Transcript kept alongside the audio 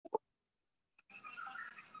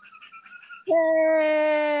Damn!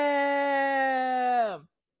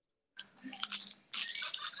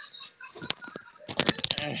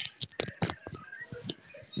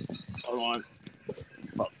 Hold on.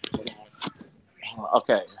 Hold on.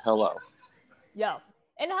 Okay, hello. Yo.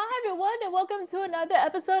 And hi, everyone, and welcome to another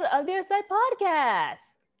episode of the Aside Podcast.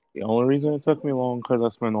 The only reason it took me long because I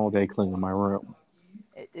spent all day cleaning my room.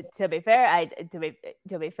 To be fair,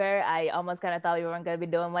 I almost kind of thought we weren't going to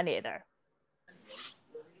be doing one either.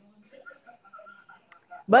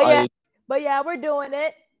 But yeah, we're doing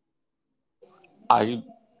it. I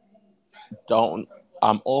don't.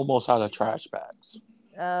 I'm almost out of trash bags.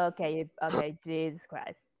 Okay, Jesus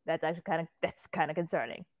Christ, that's actually kind of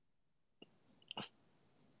concerning.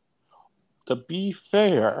 To be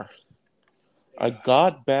fair, I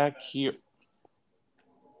got back here.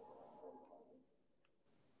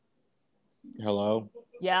 Hello?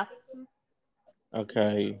 Yeah.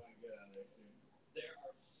 Okay.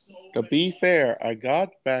 To be fair, I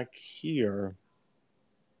got back here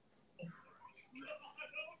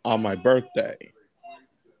on my birthday.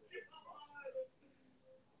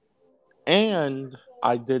 And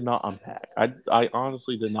I did not unpack. I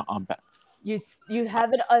honestly did not unpack. You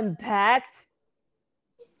haven't unpacked?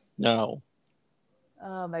 No.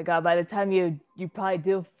 Oh my god, by the time you probably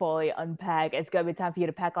do fully unpack, it's gonna be time for you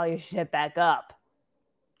to pack all your shit back up.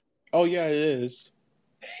 Oh yeah, it is.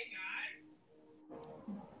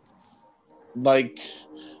 Like,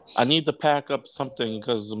 I need to pack up something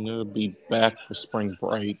because I'm gonna be back for spring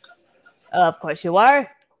break. Of course you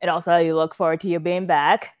are. And also you look forward to you being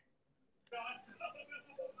back.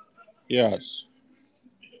 Yes.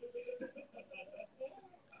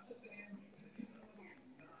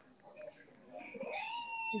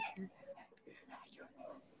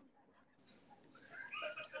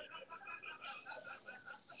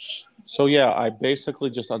 So yeah, I basically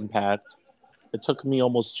just unpacked. It took me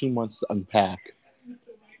almost 2 months to unpack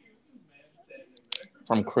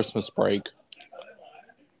from Christmas break.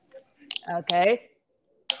 Okay.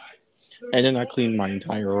 And then I cleaned my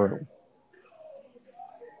entire room.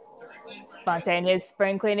 Spontaneous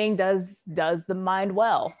spring cleaning does the mind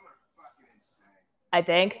well, I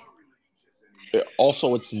think.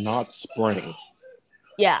 Also, it's not spring.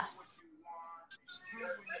 Yeah.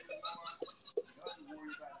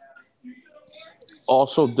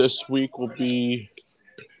 Also, this week will be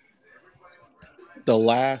the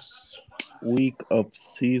last week of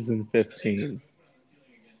season 15.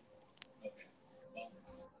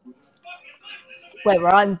 We're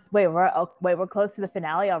close to the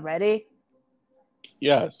finale already?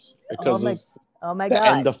 Yes, because it's oh my the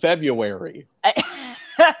god. end of February.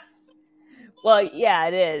 Well, yeah,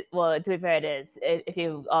 it is. Well, to be fair, it is. If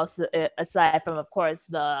you also, aside from, of course,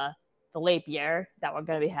 the leap year that we're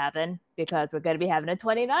going to be having, because we're going to be having a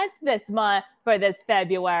 29th this month for this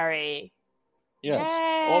February. Yes.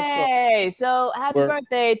 Yay! So happy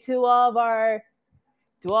birthday to all of our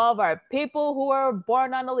people who were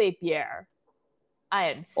born on a leap year. I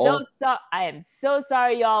am so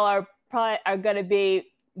sorry y'all are going to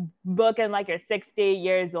be looking like you're 60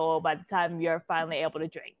 years old by the time you're finally able to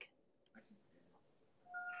drink.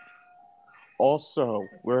 Also,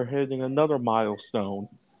 we're hitting another milestone.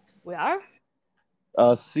 We are?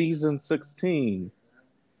 Season 16.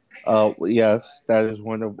 Yes, that is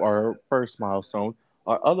one of our first milestone.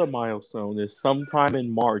 Our other milestone is sometime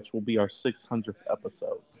in March will be our 600th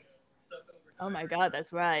episode. Oh my god,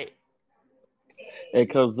 that's right.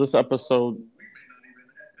 Because this episode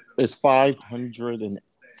is 589.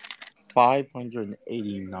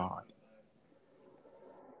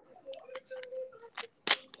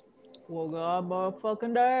 Well, god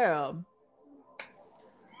motherfucking damn.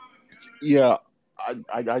 Yeah,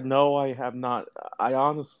 I know I have not. I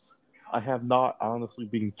have not honestly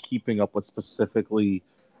been keeping up with specifically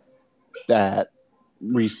that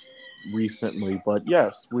recently, but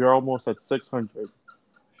yes, we are almost at 600.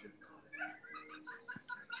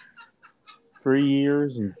 3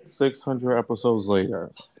 years and 600 episodes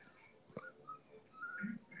later.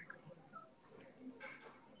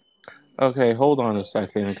 Okay, hold on a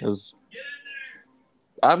second, because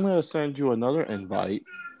I'm gonna send you another invite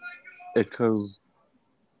because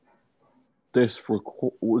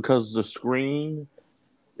because the screen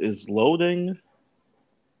is loading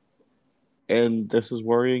and this is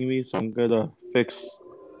worrying me, so I'm gonna fix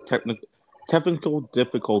technical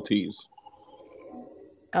difficulties.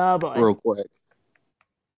 Oh boy. Real quick.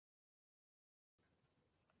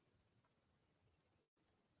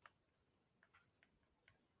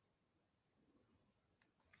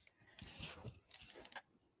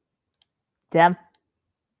 Damn.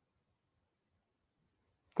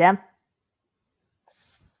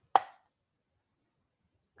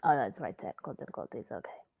 Oh, that's right. Technical difficulties. Okay.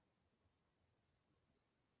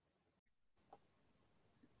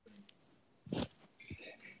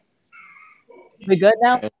 We good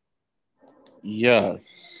now? Yes.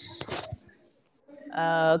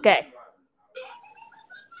 Okay.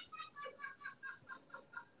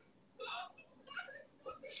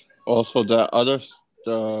 Also, that other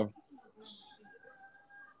stuff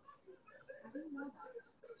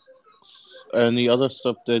and the other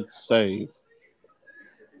stuff did save.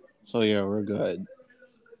 So yeah, we're good.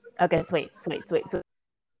 Okay. Sweet. Sweet. Sweet. Sweet.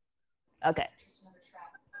 Okay.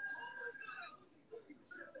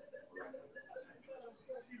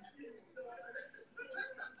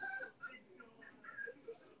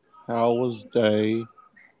 How was day?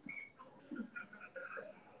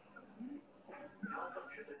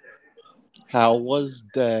 How was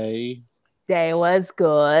day? Day was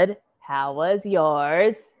good. How was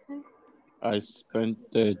yours? I spent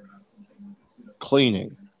it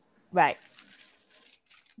cleaning. Right.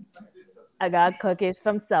 I got cookies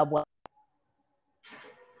from Subway.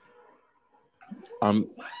 I'm.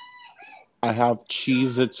 I have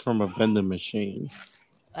Cheez-Its from a vending machine.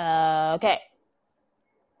 Okay.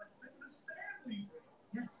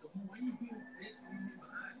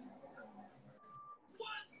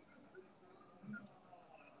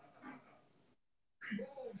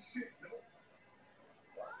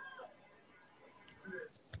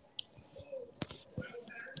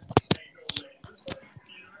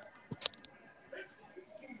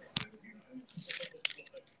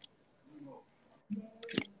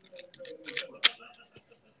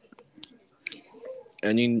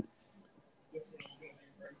 Any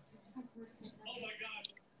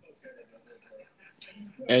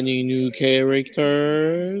any new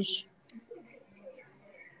characters?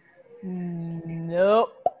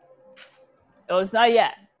 Nope. It was not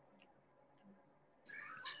yet.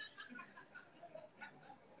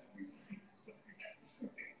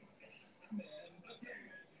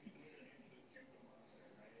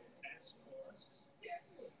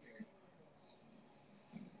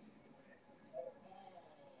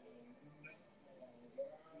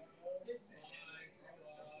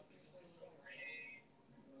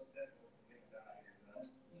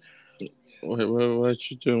 What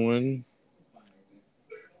you doing?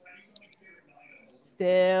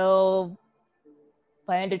 Still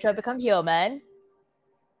planning to try to become human.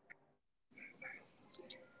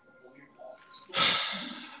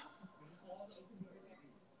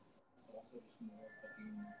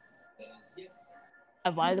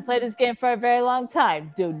 I've wanted to play this game for a very long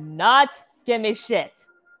time. Do not give me shit.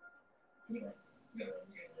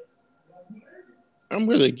 I'm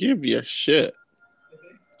gonna give you shit.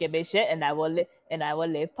 Give me shit, and I will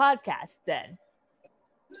leave podcast then.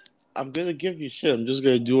 I'm gonna give you shit. I'm just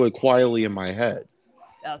gonna do it quietly in my head.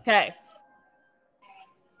 Okay.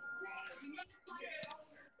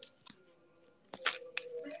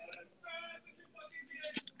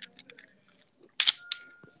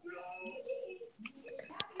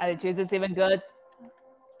 Are the cheeses even good?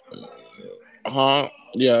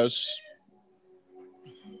 Yes.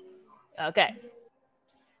 Okay.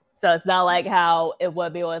 So it's not like how it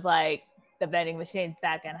would be with like the vending machines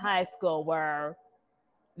back in high school where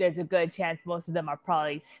there's a good chance most of them are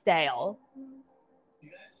probably stale.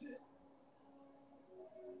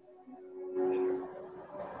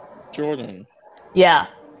 Jordan. Yeah.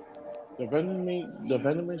 The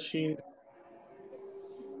vending machine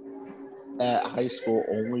at high school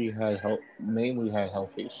only had mainly had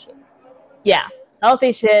healthy shit. Yeah.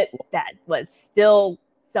 Healthy shit that was still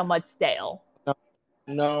somewhat stale.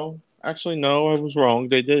 No, actually, no, I was wrong.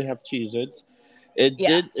 They did have Cheez-Its. It Yeah.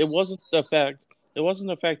 did. It wasn't the fact. It wasn't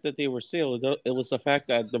the fact that they were stale. It was the fact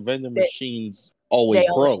that the vending They, machines they always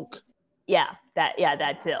only, broke. yeah,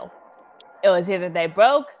 that too. It was either they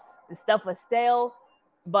broke, the stuff was stale,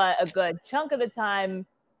 but a good chunk of the time,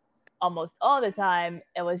 almost all the time,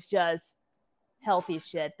 it was just healthy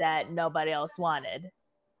shit that nobody else wanted.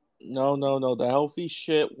 No, no, no. The healthy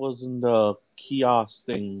shit was in the kiosk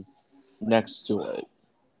thing next to it.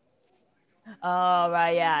 Oh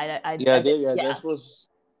right, yeah, Yeah, I did, yeah. yeah,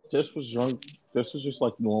 This was drunk. This was just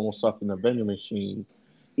like normal stuff in the vending machine.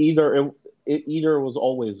 Either it either was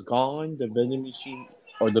always gone, the vending machine,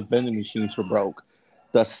 or the vending machines were broke.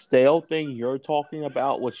 The stale thing you're talking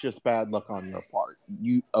about was just bad luck on your part.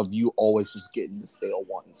 You always just getting the stale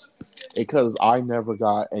ones, because I never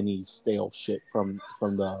got any stale shit from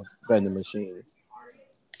the vending machine.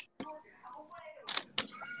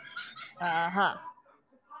 uh-huh.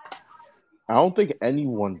 I don't think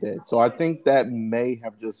anyone did. So I think that may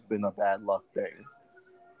have just been a bad luck thing.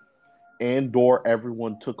 And or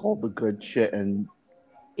everyone took all the good shit and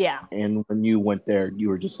Yeah. And when you went there, you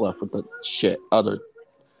were just left with the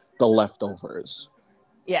the leftovers.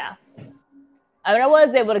 Yeah. I mean, I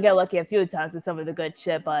was able to get lucky a few times with some of the good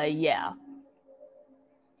shit, but yeah.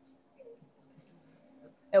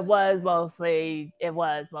 It was mostly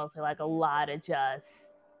like a lot of just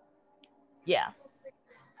yeah.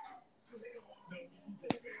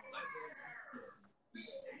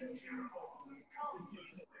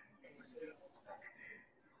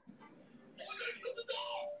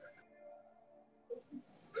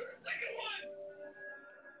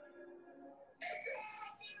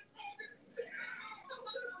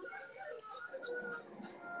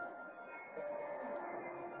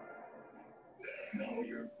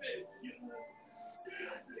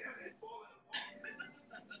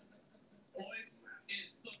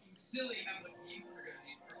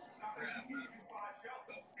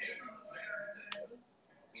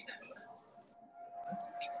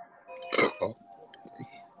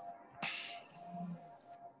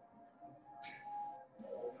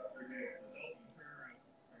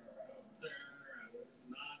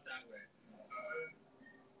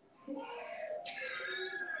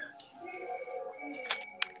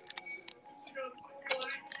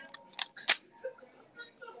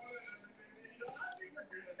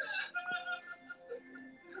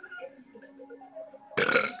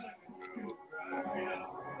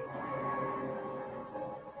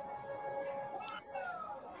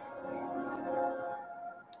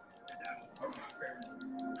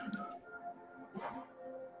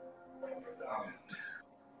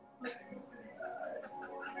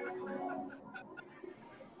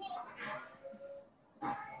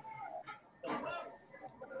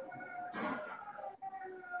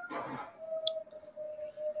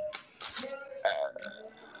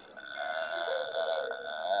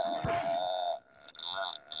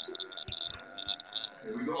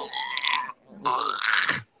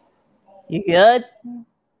 You good?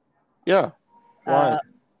 Yeah. Why?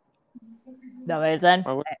 No reason.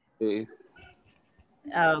 Why would it be?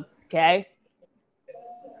 Okay.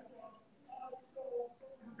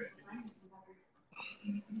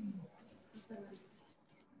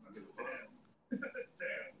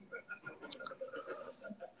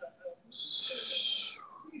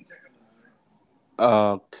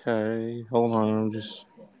 Okay. Hold on.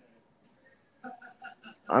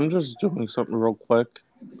 I'm just doing something real quick.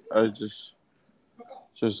 I just.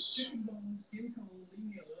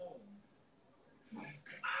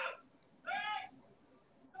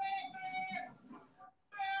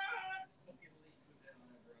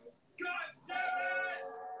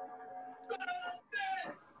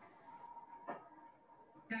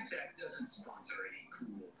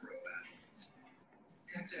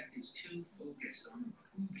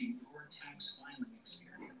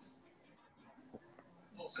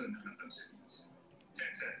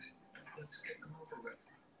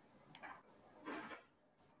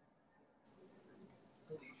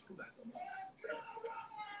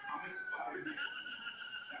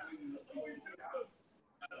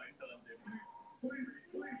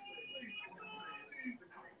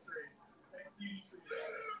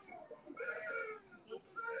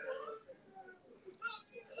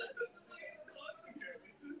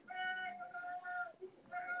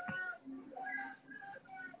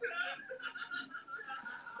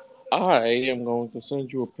 I am going to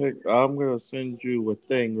send you a pic. I'm going to send you a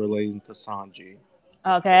thing relating to Sanji.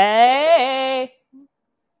 Okay.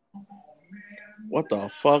 What the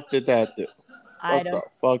fuck did that do? I What the don't.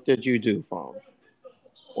 fuck did you do, phone?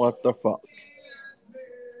 What the fuck?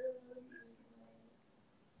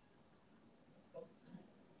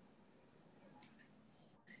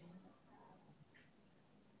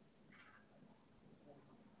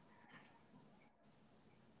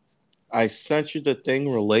 I sent you the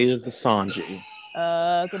thing related to Sanji.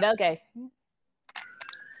 Okay.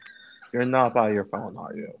 You're not by your phone,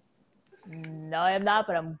 are you? No, I am not,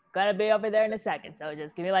 but I'm gonna be over there in a second. So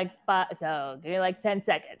just give me like five. So give me like 10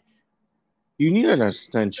 seconds. You need an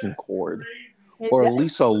extension cord, It, or at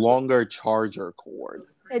least a longer charger cord.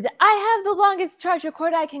 I have the longest charger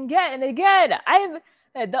cord I can get, and again, I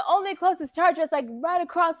have the only closest charger is like right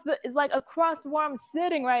across the is like across where I'm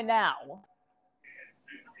sitting right now.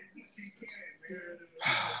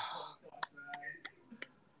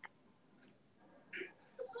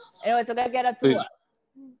 Anyway, so I gotta get up to Dude, what?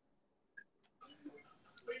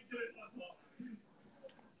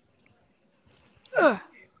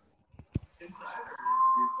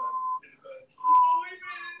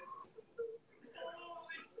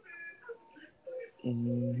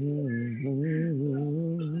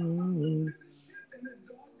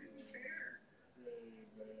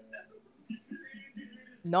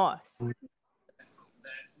 Nice.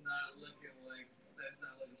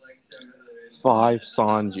 5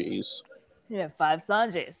 Sanjis. Yeah, 5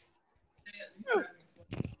 Sanjis.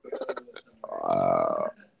 Uh,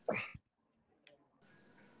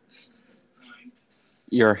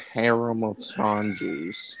 your harem of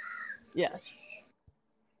Sanjis. Yes.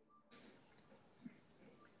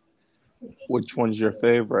 Which one's your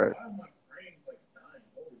favorite?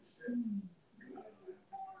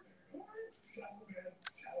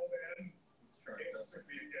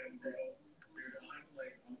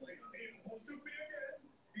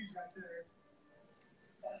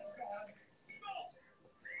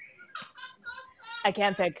 I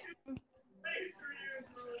can't pick.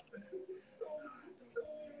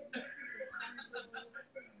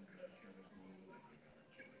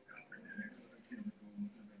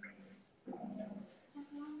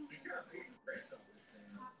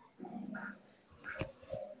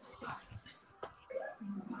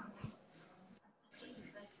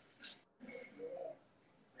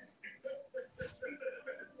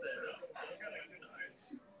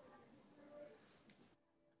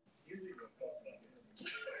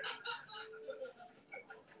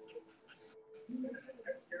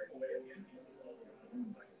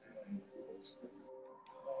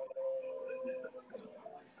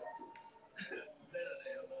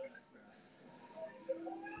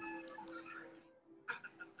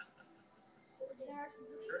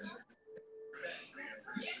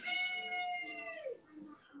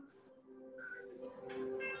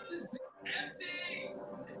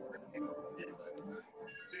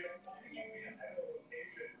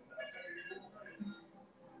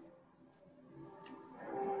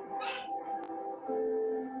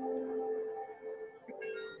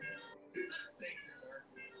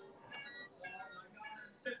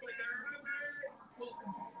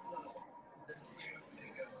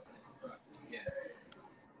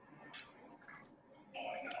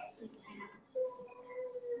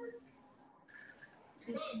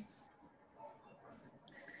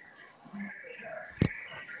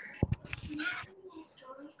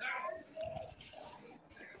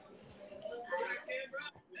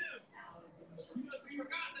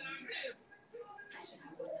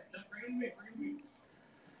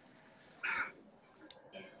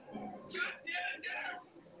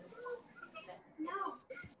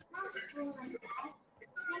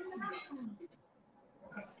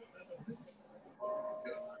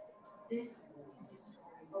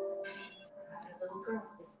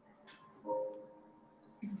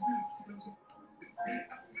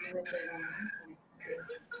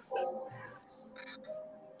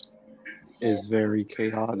 Is very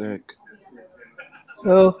chaotic.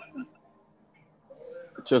 Oh.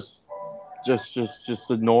 Just just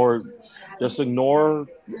ignore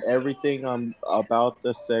everything I'm about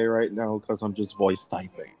to say right now because I'm just voice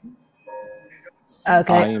typing. I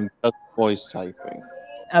Okay. am just voice typing.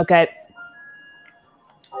 Okay.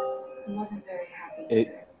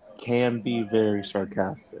 It can be very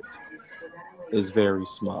sarcastic. Is very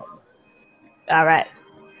smug. All right.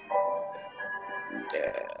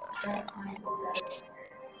 Yeah.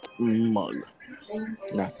 Smug.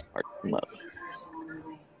 Not smart. Smug.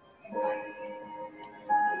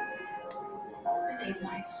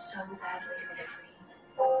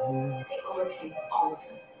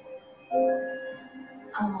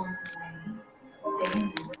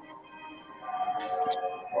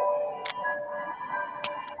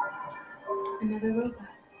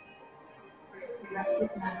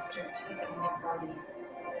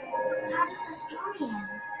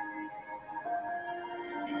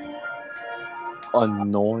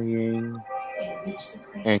 Annoying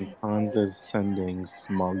and condescending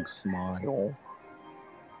smug smile.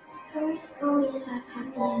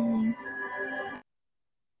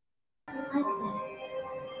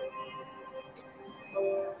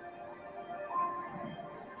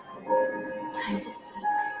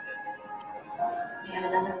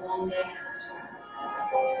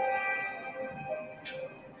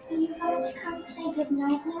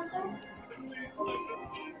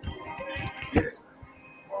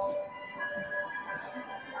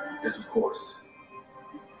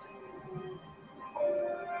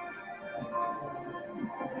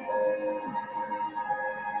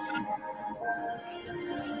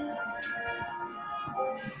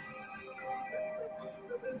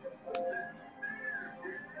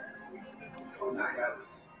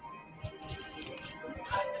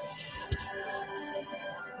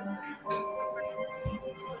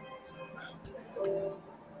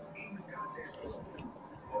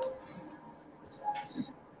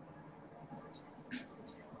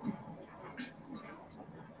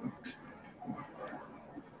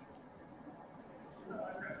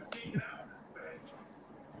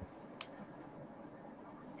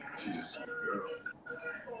 She's a sweet girl.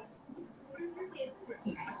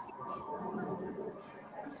 Yes.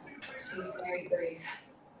 She's very brave.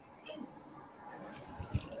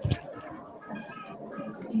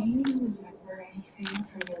 Do you remember anything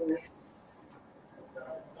from your life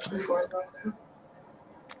before Slaughter?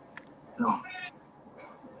 No.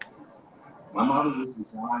 My model was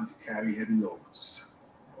designed to carry heavy loads.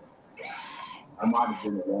 I might have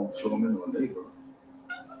been a longshoreman or a laborer.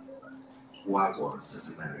 Who I was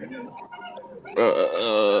doesn't matter anymore.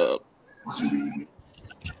 Wasn't really me.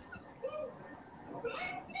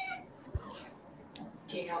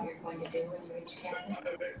 Do you know what you're going to do when you reach Canada?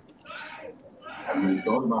 I haven't really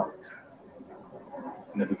thought about it.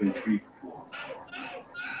 I've never been free before.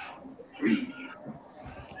 Free.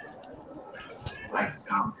 I like the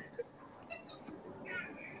sound of it.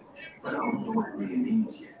 But I don't know what it really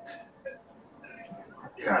means yet.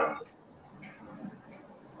 Kara,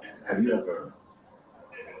 have you ever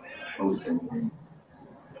noticed anything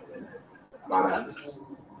about Alice?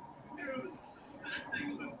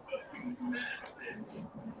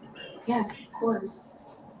 Yes, of course.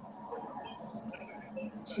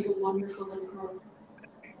 She's a wonderful little girl.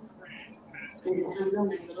 And I don't know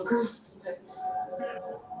many little girls, but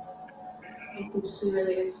I think she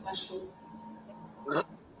really is special.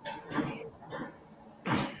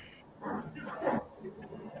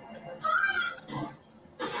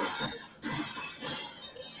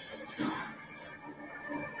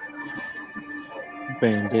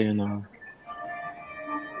 Bandana.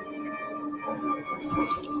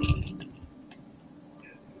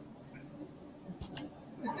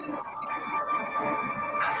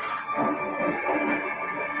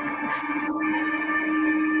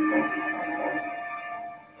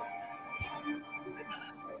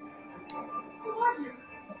 Who are you?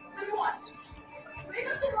 What do you want? Leave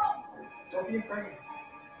us alone! Don't be afraid.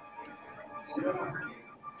 We don't hurt you.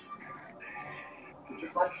 We're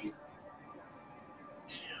just like you.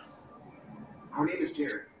 Our name is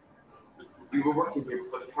Jared. We were working here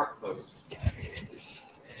before the park closed.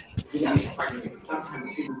 Didn't mean to frighten you, but sometimes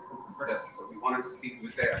humans can hurt us, so we wanted to see who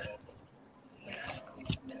was there.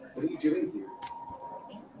 What are you doing here?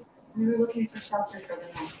 We were looking for shelter for the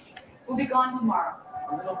night. We'll be gone tomorrow.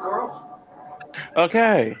 A little girl.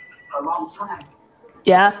 Okay. For a long time.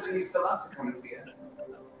 Yeah. Children you still up to come and see us.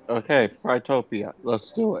 Okay, Pridetopia.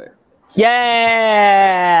 Let's do it.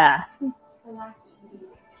 Yeah. The last few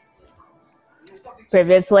days have been difficult.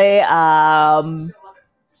 Previously,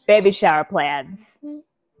 baby shower plans.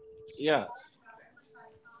 Yeah. Alice,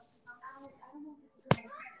 I don't know if it's a good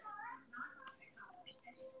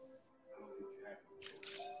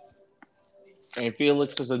idea. And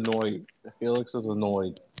Felix is annoyed. Felix is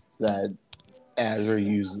annoyed that Azure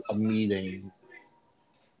used a meeting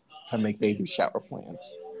to make baby shower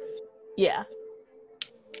plans. Yeah.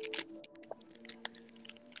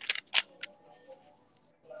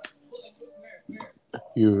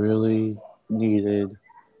 You really needed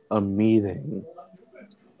a meeting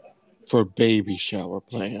for baby shower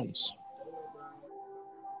plans.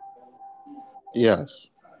 Yes.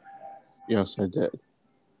 Yes, I did. The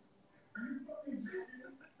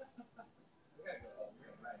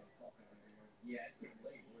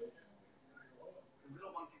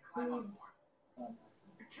little one can climb on board.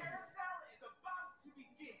 The carousel is about to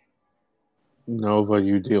begin. Nova,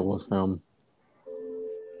 you deal with him.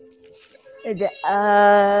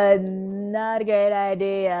 Not a great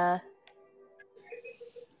idea.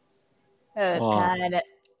 Kind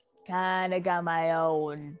of got my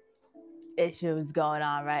own issues going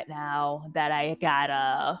on right now that I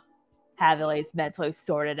gotta have at least mentally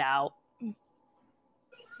sorted out.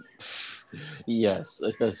 Yes,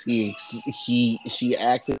 because she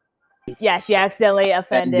acted. Yeah, she accidentally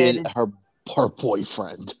offended her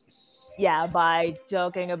boyfriend. Yeah, by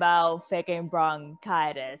joking about faking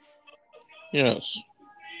bronchitis. Yes.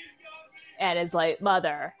 And his late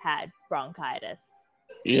mother had bronchitis.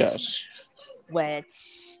 Yes. Which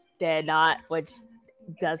does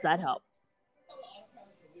not help.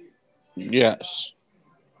 Yes.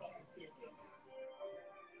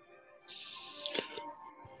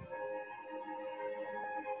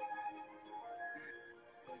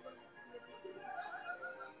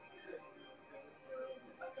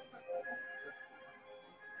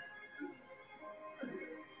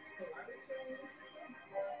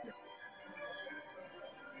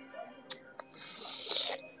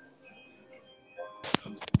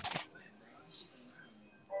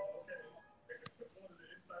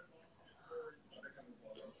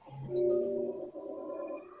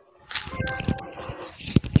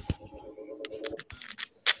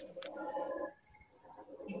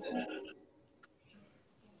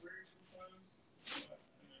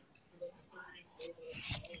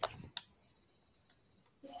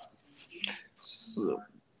 So,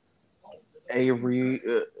 Avery,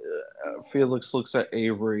 Felix looks at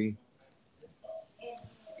Avery.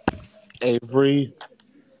 Avery,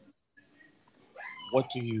 what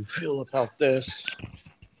do you feel about this?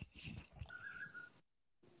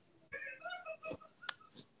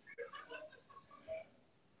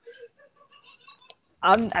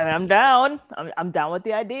 I'm down. I'm down with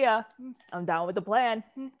the idea. I'm down with the plan.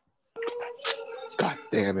 God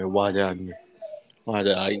damn it! Why did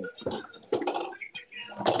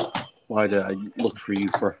I look for you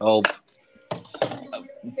for help?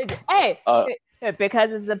 Hey, because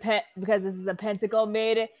this is a pentacle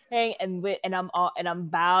meeting, and I'm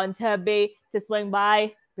bound to swing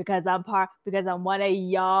by because I'm one of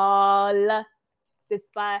y'all,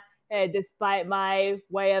 despite my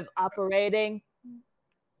way of operating.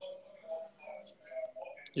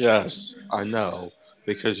 Yes, I know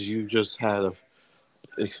because you just had a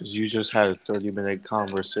 30-minute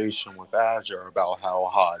conversation with Azure about how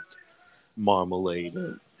hot Marmalade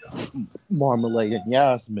and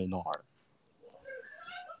Yasmin are.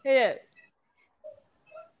 Yeah.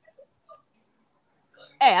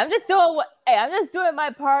 Hey, I'm just doing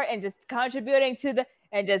my part and just contributing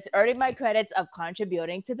and just earning my credits of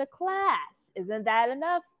contributing to the class. Isn't that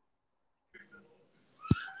enough?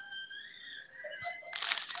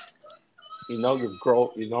 You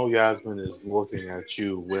know Yasmin is looking at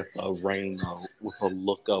you with a with a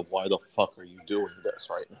look of why the fuck are you doing this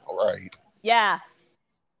right now, right? Yeah.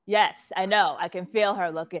 Yes, I know. I can feel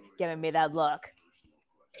her giving me that look.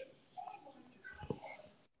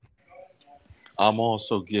 I'm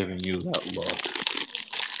also giving you that look.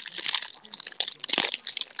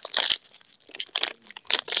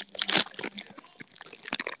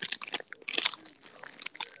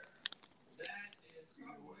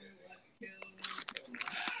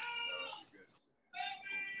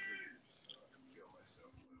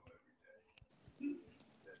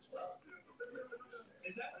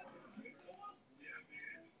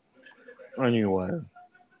 Anyway,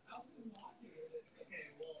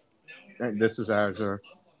 this is Azure.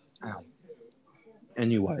 Ow.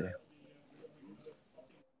 Anyway,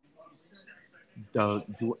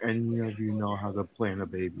 do any of you know how to plan a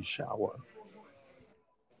baby shower?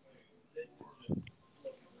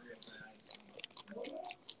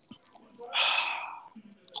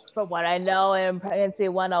 From what I know in Pregnancy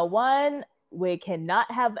 101, we cannot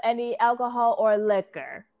have any alcohol or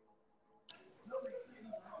liquor.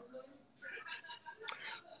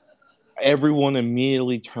 Everyone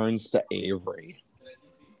immediately turns to Avery.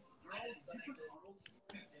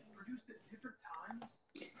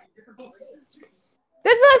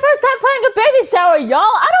 This is my first time planning a baby shower, y'all.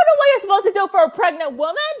 I don't know what you're supposed to do for a pregnant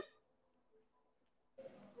woman.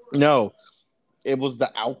 No, it was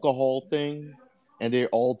the alcohol thing, and they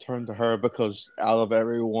all turned to her because out of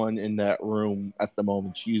everyone in that room at the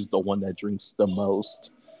moment, she's the one that drinks the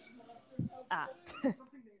most. Ah.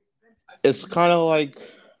 It's kind of like,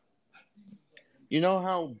 you know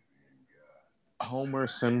how Homer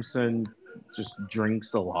Simpson just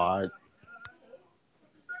drinks a lot?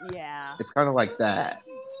 Yeah. It's kind of like that.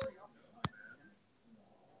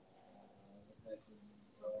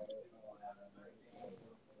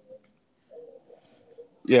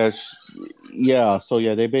 Yes, yeah. So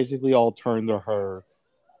yeah, they basically all turned to her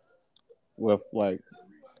with like,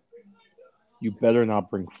 "You better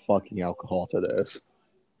not bring fucking alcohol to this."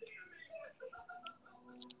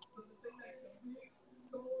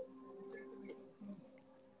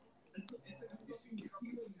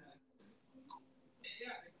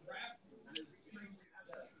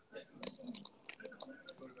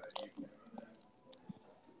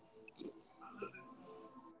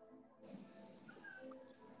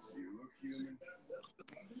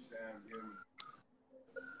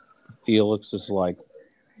 Felix is like,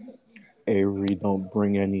 "Avery, don't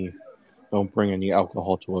bring any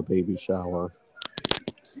alcohol to a baby shower."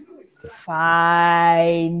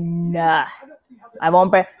 Fine. I won't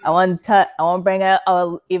bring. I won't bring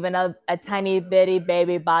even a tiny bitty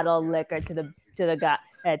baby bottle of liquor to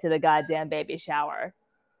the goddamn baby shower.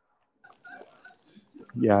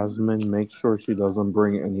 Yasmin, make sure she doesn't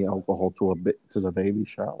bring any alcohol to the baby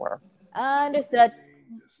shower. Understood.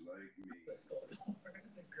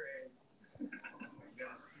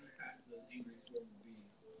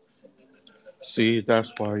 See,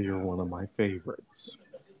 that's why you're one of my favorites.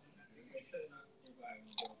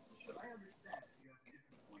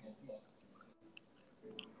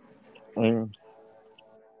 And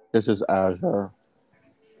this is Azure.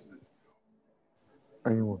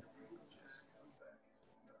 Anyway.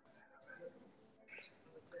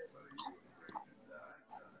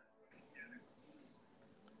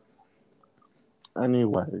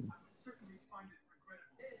 Anyway, I would certainly find it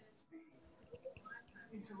regrettable to be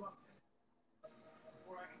interrupted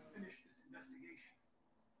before I can finish this investigation.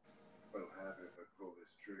 What'll happen if I pull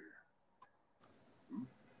this trigger? Hmm?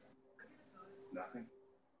 Nothing?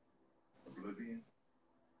 Oblivion?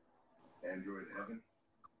 Android heaven?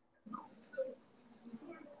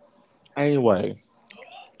 anyway,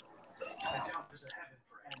 I doubt there's a heaven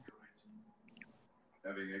for androids.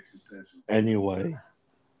 Having existential anyway,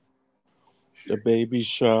 the shit. baby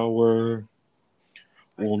shower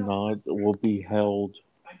I will be held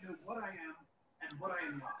I know what I am and what I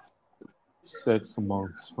am not. 6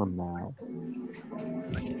 months from now.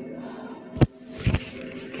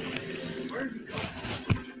 Where you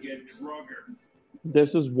going? To get drugger.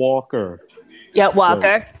 This is Walker. Yeah, So,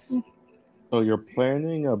 Walker. so you're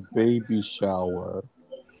planning a baby shower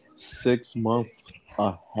 6 months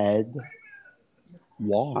ahead?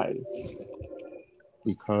 Why?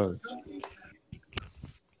 Because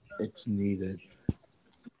it's needed.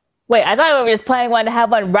 Wait, I thought we were just planning one to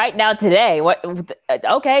have one right now today. What?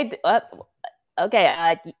 Okay,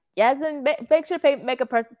 okay. Yasmin, make sure to make a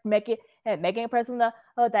person making a person know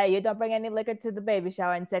that you don't bring any liquor to the baby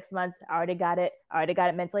shower in 6 months. I already got it. I already got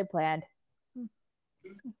it mentally planned.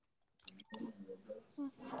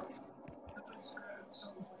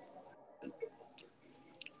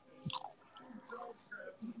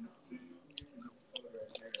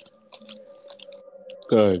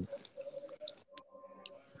 Good.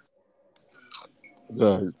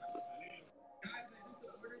 Good.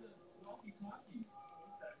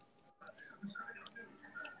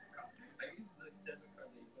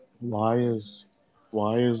 Why is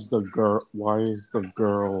why is the girl why is the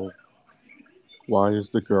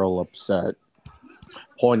girl upset?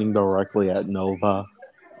 Pointing directly at Nova.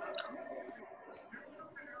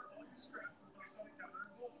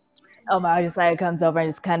 Omar just like comes over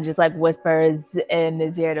and just kind of just like whispers in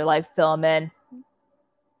his ear to like film in,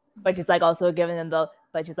 but she's like also giving him the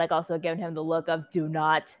look of do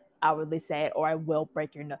not outwardly say it or I will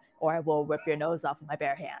break your or I will rip your nose off with my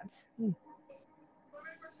bare hands.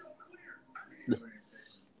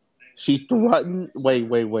 She threatened.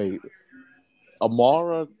 Wait.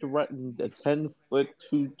 Amara threatened the 10 foot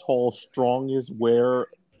too tall, strongest were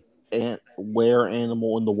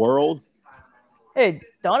animal in the world. Hey,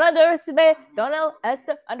 don't underestimate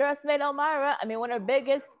Elmira. I mean, when her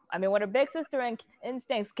big sister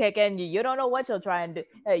instincts kick in, you don't know what she'll try and do.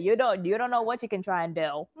 Hey, you don't know what you can try and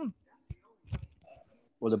do.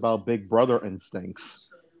 What about Big Brother instincts?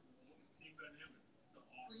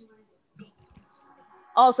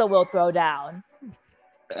 Also, will throw down.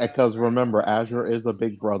 Because remember, Azure is a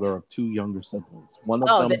big brother of two younger siblings. One of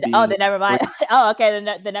Oh, them being then never mind. Oh, okay,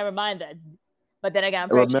 then never mind then. But then again,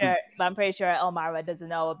 remember, I'm pretty sure Elmira doesn't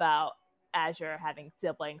know about Azure having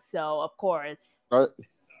siblings. So of course,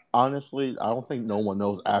 honestly, I don't think no one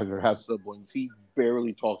knows Azure has siblings. He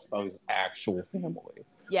barely talks about his actual family.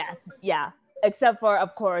 yeah. Except for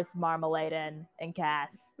of course Marmalade and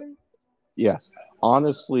Cass. Yes.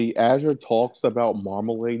 Honestly, Azure talks about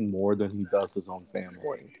Marmalade more than he does his own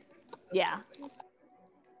family. Yeah.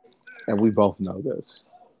 And we both know this.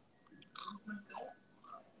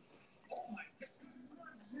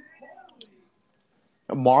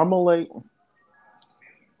 Marmalade,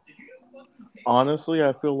 honestly,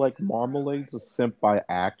 I feel like Marmalade's a simp by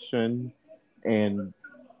action, and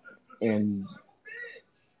and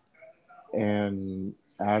and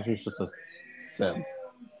Azure's just a simp.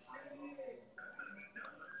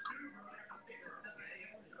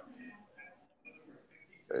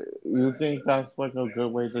 You think that's like a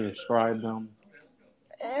good way to describe them?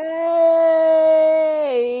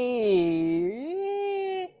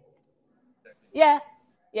 Yeah.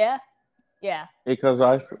 Yeah. Yeah. Because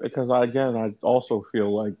again I also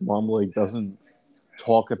feel like Marmalade doesn't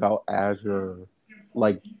talk about Azure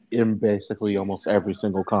like in basically almost every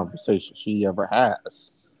single conversation she ever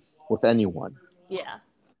has with anyone. Yeah.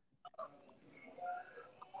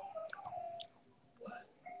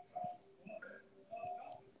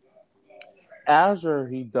 Azure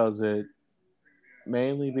he does it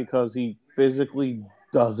mainly because he physically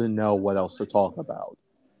doesn't know what else to talk about.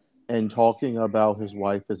 And talking about his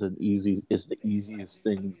wife is the easiest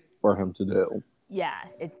thing for him to do. Yeah.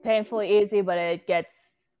 It's painfully easy, but it gets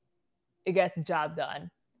the job done.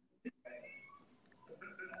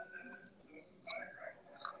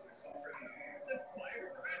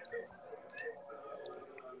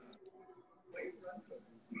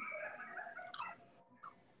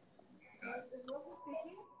 Is Wilson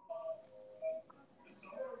speaking?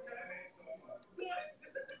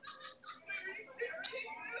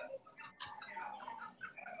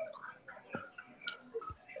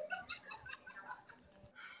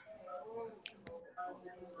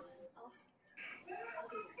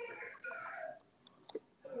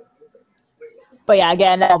 But yeah,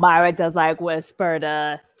 again, Elmira does like whisper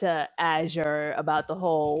to Azure about the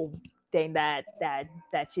whole thing that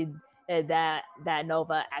she that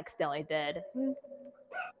Nova accidentally did.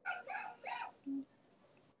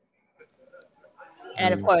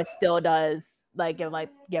 And of course still does like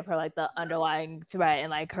give her like the underlying threat and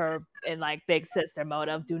like her in like big sister mode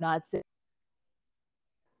of do not say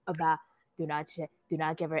about do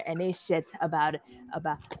not give her any shit about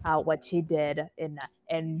what she did and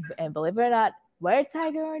believe it or not, wear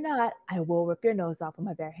tiger or not, I will rip your nose off with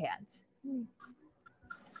my bare hands.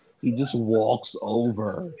 He just walks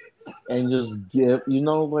over and just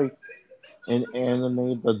like in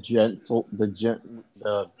anime the gentle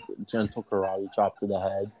karate chop to the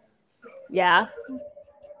head. Yeah.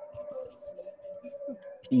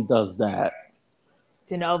 He does that.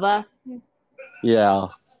 To Nova. Yeah.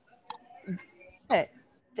 Hey.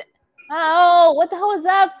 Oh, what the hell is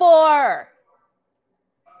that for?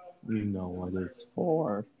 You know what it's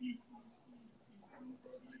for.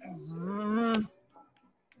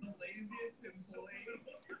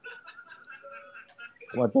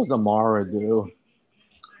 What does Amara do?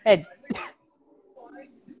 Hey.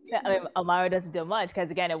 I mean, Amara doesn't do much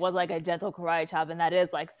because again, it was like a gentle karate chop, and that is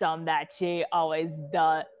like some that she always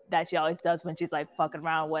does. That she always does when she's like fucking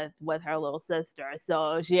around with her little sister.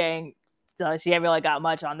 So she ain't really got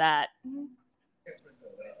much on that.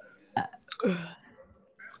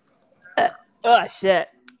 Oh shit.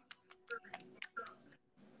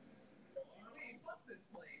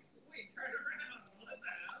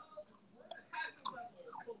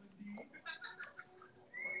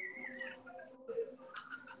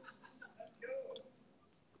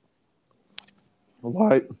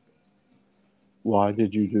 Why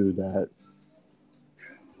did you do that?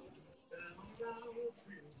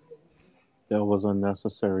 That was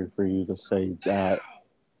unnecessary for you to say that.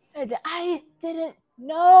 I didn't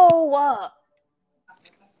know.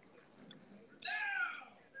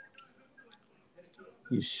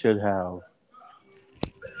 You should have.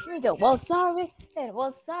 Well, sorry.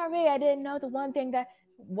 I didn't know the one thing that.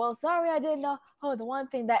 Well, sorry, I didn't know. Oh, the one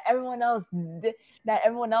thing that everyone else did, that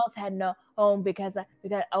everyone else had known because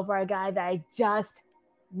over a guy that I just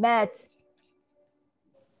met.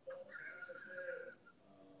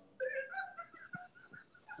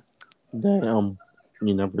 Damn.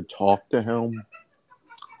 You never talked to him?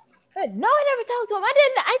 No, I never talked to him. I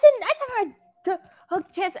never took a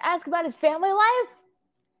chance to ask about his family life.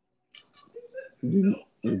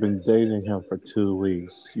 You've been dating him for 2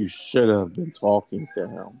 weeks. You should have been talking to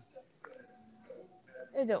him.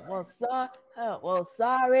 Well,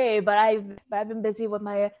 sorry, but I've been busy but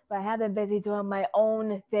I have been busy doing my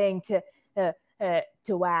own thing to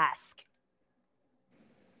ask.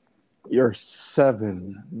 You're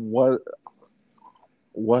 7.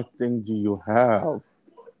 What thing do you have?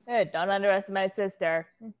 Don't underestimate my sister.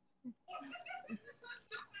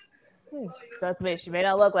 Trust me, she may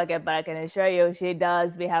not look like it, but I can assure you she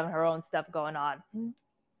does be having her own stuff going on.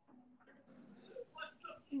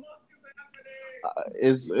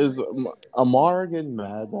 Is Amara getting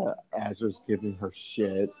mad that Azur's giving her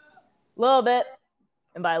shit? A little bit.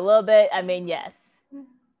 And by a little bit, I mean yes.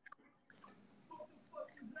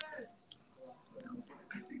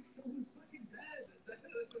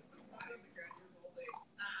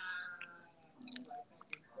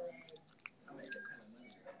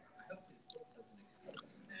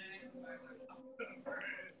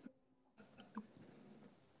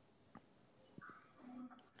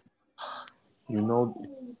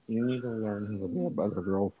 You need to learn how to be a better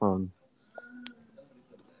girlfriend.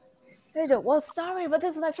 Well, sorry, but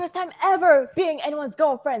this is my first time ever being anyone's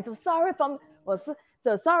girlfriend. So sorry if I'm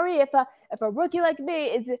so sorry if a rookie like me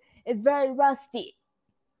is very rusty.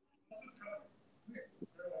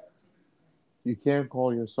 You can't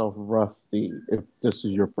call yourself rusty if this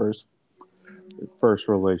is your first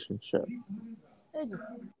relationship.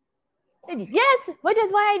 Yes, which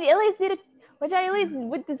is why I at least which I at least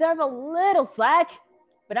would deserve a little slack,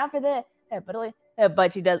 but not for this.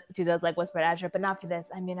 But she does like whisper at Azure, but not for this.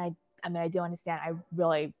 I mean, I do understand. I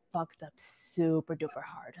really fucked up super duper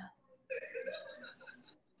hard.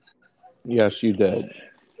 Yes, you did.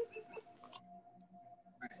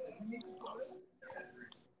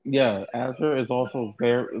 Yeah, Azure is also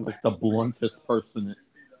very like the bluntest person.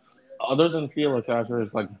 Other than Felix, Azure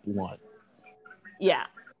is like blunt. Yeah,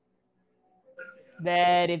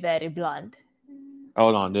 very very blunt.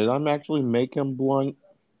 Hold on, did I actually make him blunt?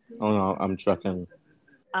 Oh no, I'm checking.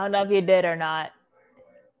 I don't know if you did or not.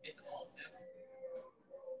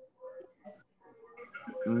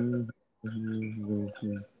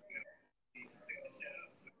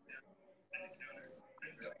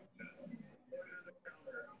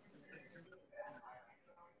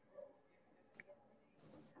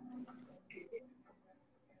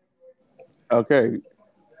 Okay,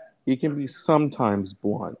 he can be sometimes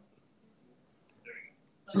blunt.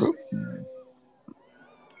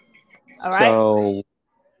 All right. So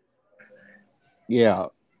yeah,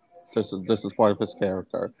 this is part of his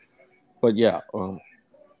character. But yeah,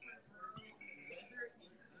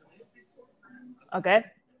 Okay.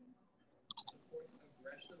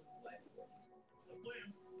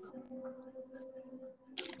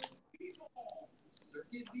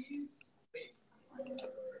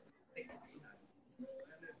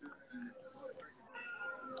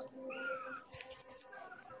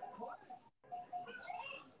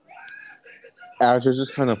 Azure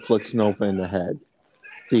just kind of flicks Nova in the head.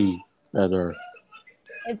 See better.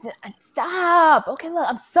 Stop. Okay, look,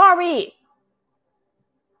 I'm sorry.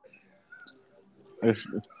 If,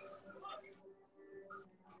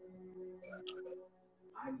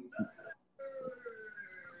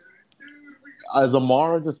 as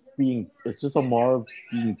Amara just being, it's just Amara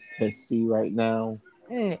being pissy right now,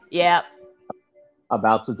 Yep.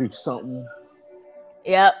 about to do something.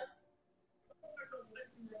 Yep.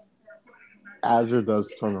 Azure does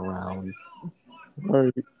turn around.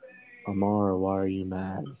 Why, Amara, why are you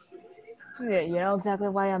mad? Yeah, you know exactly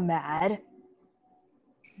why I'm mad.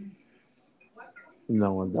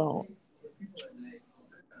 No, I don't.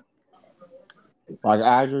 Like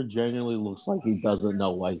Azure genuinely looks like he doesn't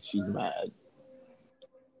know why she's mad.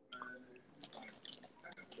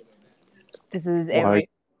 This is Why? Avery.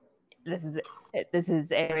 This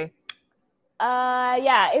is Avery.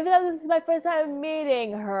 Yeah, even though this is my first time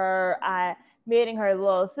meeting her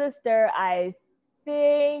little sister, I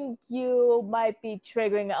think you might be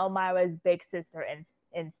triggering Elmira's big sister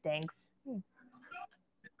instincts. Hmm.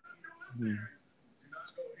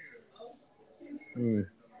 Hmm.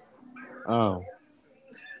 Oh,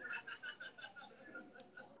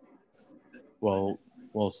 well,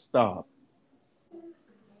 well, stop.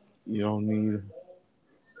 You don't need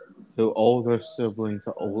the older sibling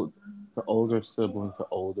to the older sibling to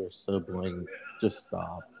older sibling. Just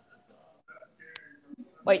stop.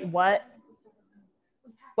 Wait, what?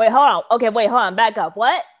 Wait, hold on. Okay, wait, hold on. Back up.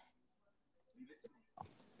 What?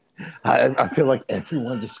 I feel like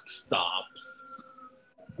everyone just stops.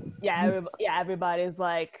 Yeah, everybody's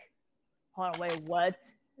like, hold on, wait, what?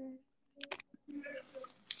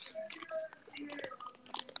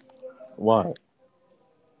 Why?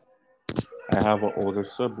 I have an older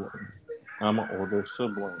sibling. I'm an older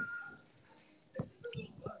sibling.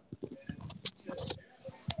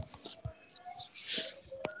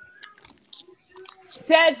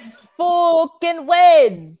 Let's fucking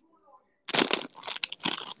win!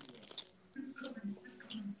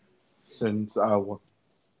 Since I was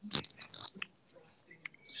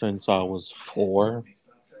since I was 4.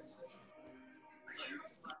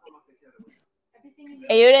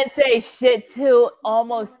 And you didn't say shit to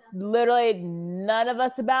almost literally none of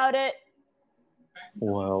us about it?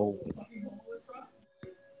 Well,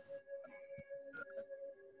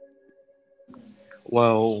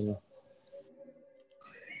 well,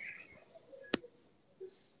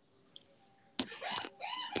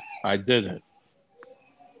 I didn't.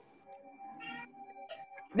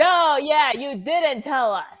 No, yeah, you didn't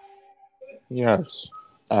tell us. Yes,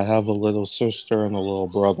 I have a little sister and a little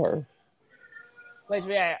brother. Which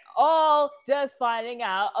we are all just finding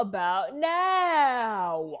out about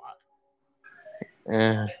now.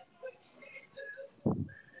 Eh,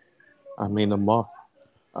 I mean,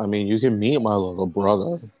 I mean, you can meet my little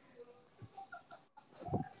brother.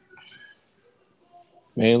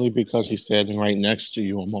 Mainly because he's standing right next to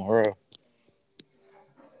you, Amara.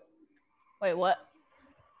 Wait, what?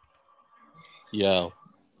 Yeah.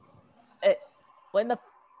 It, when the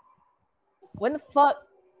when the fuck?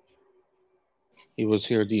 He was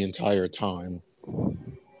here the entire time.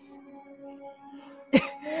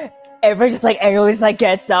 Everyone just like everyone just like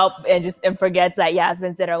gets up and forgets that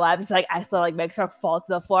Yasmin's in her lap. Just like I still like makes her fall to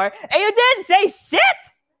the floor. And you didn't say shit.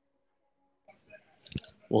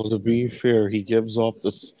 Well, to be fair, he gives off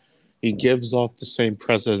the same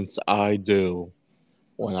presence I do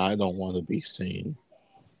when I don't want to be seen.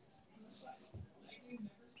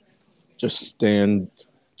 Just stand,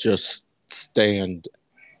 just stand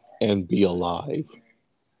and be alive.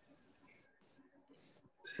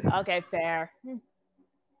 Okay, fair.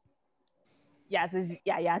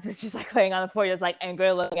 Yasmin's just like laying on the floor, just like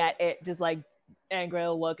angrily looking at it, just like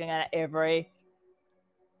angrily looking at Avery.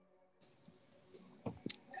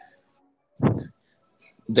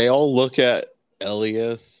 They all look at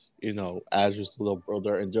Elias, Azure's little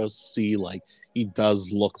brother, and just see like he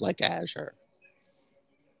does look like Azure.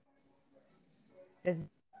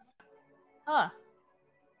 Huh.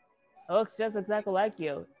 It looks just exactly like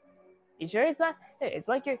you. You sure it's not? It's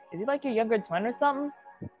like is he like your younger twin or something?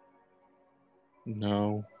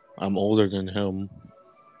 No, I'm older than him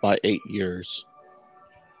by 8 years.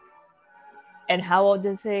 And how old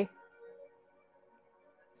is he?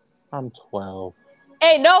 I'm 12.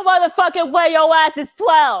 Ain't no motherfucking way your ass is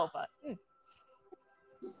 12.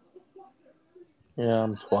 Yeah,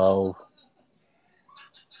 I'm 12.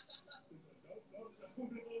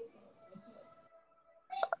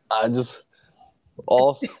 I just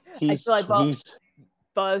I feel like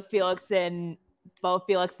both Felix and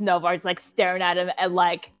Nova are just like staring at him and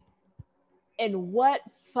like, in what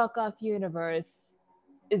fuck off universe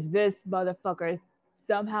is this motherfucker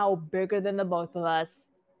somehow bigger than the both of us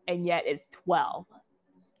and yet is 12?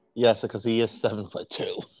 Yes, because he is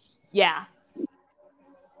 7'2". Yeah.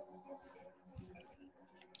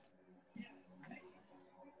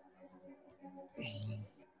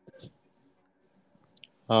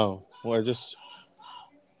 Oh, well,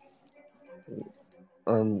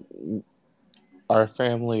 our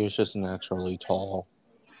family is just naturally tall.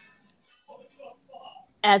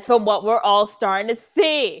 As from what we're all starting to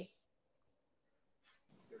see.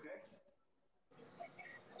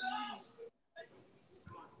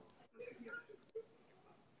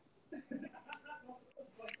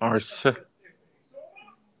 Our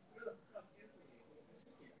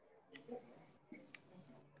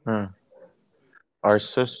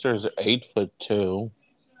sister's 8'2".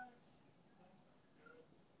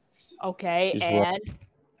 Okay,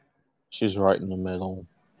 She's right in the middle.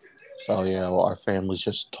 So yeah, well, our family's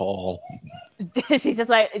just tall. she just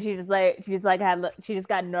got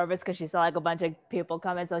nervous because she saw like a bunch of people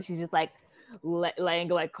coming, so she's just like laying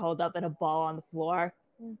like curled up in a ball on the floor.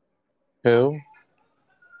 Who?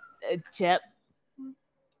 Chip.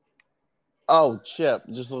 Oh, Chip.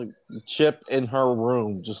 Just like Chip in her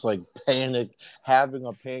room, just like having a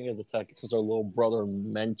panic attack because her little brother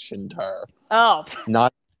mentioned her. Oh.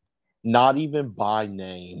 Not even by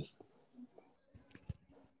name.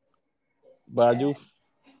 But I do.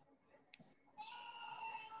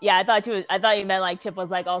 Yeah, I thought you meant like Chip was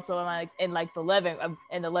like also in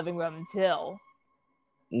the living room too.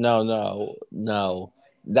 No.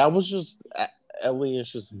 That was just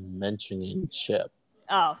Elias just mentioning Chip.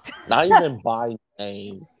 Oh. Not even by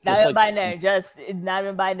name. Not even by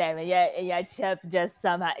name. And yeah, Chip just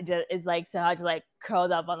somehow just like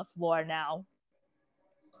curled up on the floor now.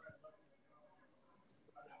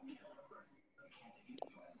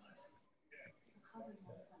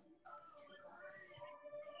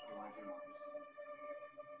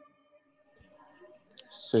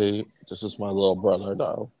 See, this is my little brother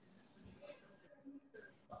though.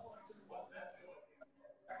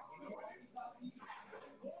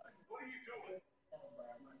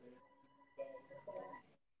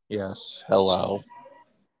 Yes, hello.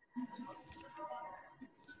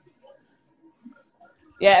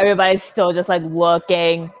 Yeah, everybody's still just like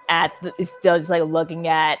looking at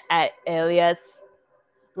Alias.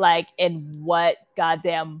 Like, in what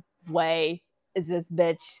goddamn way is this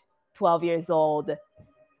bitch 12 years old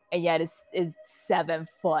and yet is 7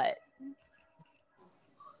 foot?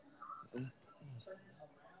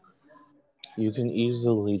 You can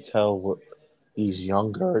easily tell he's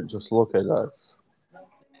younger. Just look at us.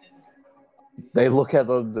 They look at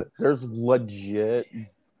them. There's legit.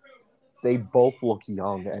 They both look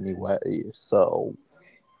young anyway. So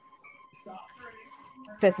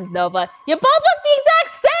this is Nova. You both look the exact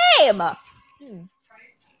same.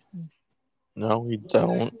 No, we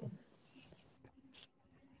don't.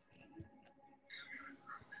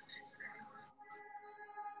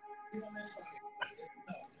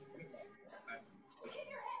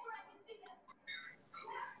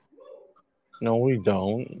 No, we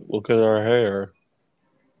don't. Look at our hair.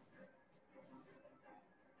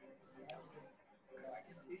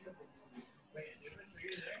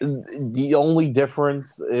 The only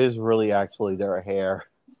difference is really actually their hair.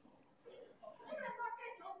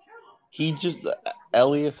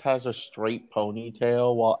 Elias has a straight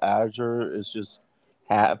ponytail while Azure is just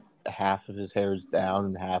half of his hair is down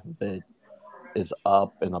and half of it is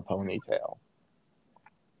up in a ponytail.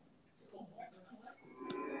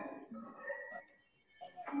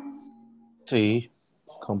 See,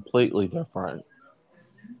 completely different.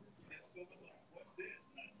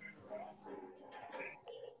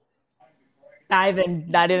 Not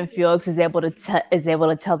even Felix is able to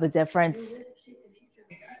tell the difference.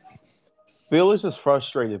 Felix is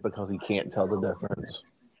frustrated because he can't tell the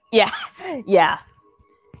difference. Yeah.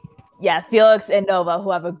 Felix and Nova, who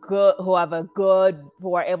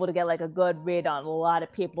are able to get like a good read on a lot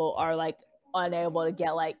of people, are like unable to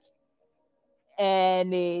get like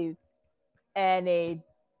any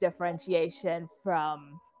differentiation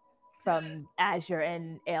from Azure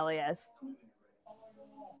and Alias.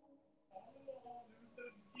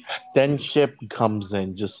 Then Chip comes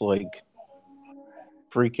in, just like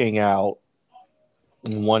freaking out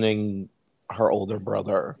and wanting her older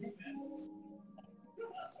brother.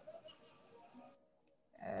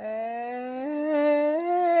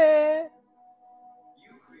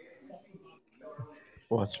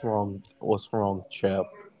 What's wrong? What's wrong, Chip?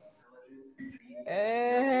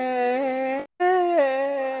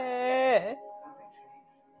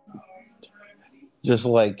 Just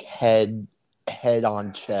like head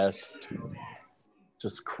on chest,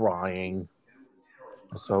 just crying.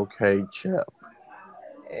 It's okay, Chip.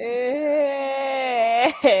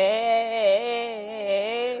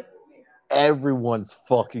 Everyone's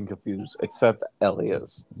fucking confused except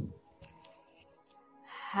Elias.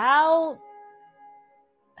 How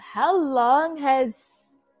long has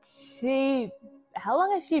she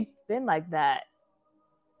been like that?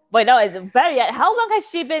 Wait, no, it's better yet. How long has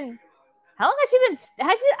she been right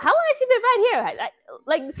here?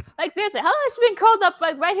 Like seriously, how long has she been curled up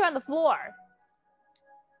like right here on the floor?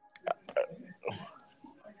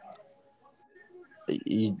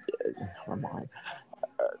 Never mind.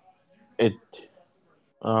 I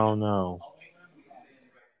don't know.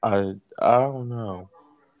 I don't know.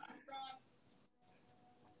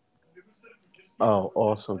 Oh,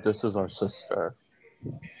 also, this is our sister.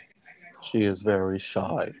 She is very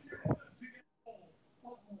shy.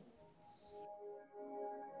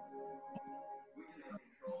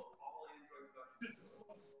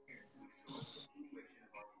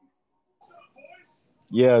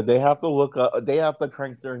 Yeah, they have to look up. They have to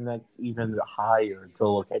crank their necks even higher to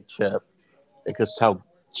look at Chip, because how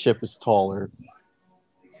Chip is taller.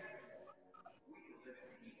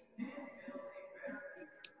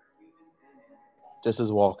 This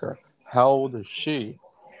is Walker. How old is she?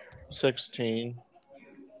 16.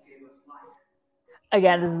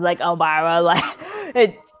 Again, this is like Elvira. Like,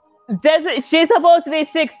 she's supposed to be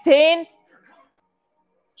 16.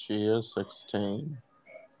 She is 16.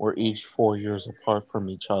 We're each 4 years apart from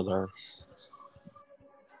each other.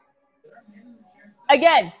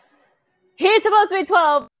 Again, he's supposed to be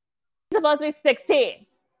 12. He's supposed to be 16.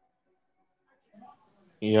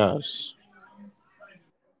 Yes.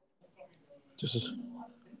 This is.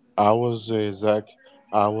 I was the exact.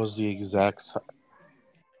 I was the exact.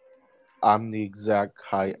 I'm the exact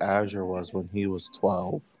height Azure was when he was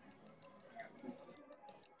 12.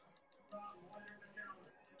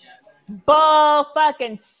 Bull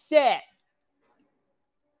fucking shit.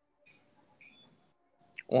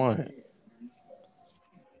 What?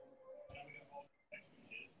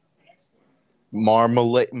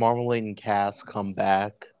 Marmalade and Cass come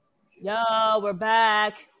back. Yo, we're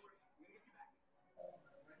back.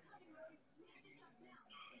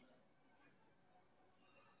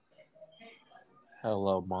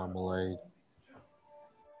 Hello, Marmalade.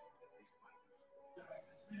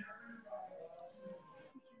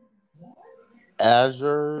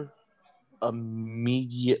 Azure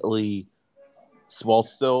immediately, while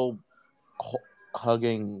still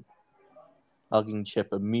hugging Chip,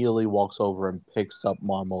 immediately walks over and picks up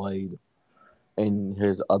Marmalade in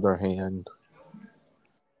his other hand.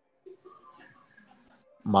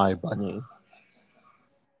 My bunny.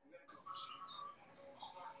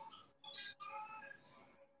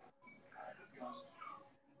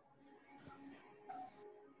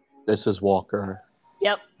 This is Walker.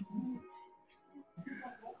 Yep.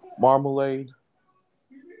 Marmalade.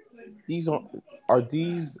 These are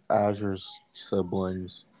these Azure's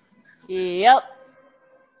siblings? Yep.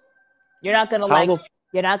 You're not gonna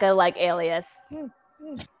like Alias.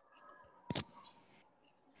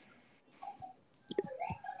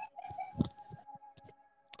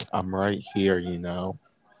 I'm right here, you know.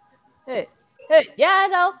 Hey, yeah, I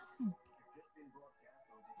know.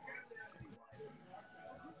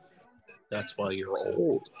 That's why you're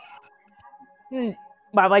old.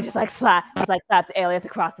 Marmalade just slaps Alias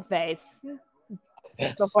across the face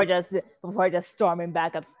before just storming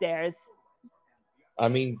back upstairs. I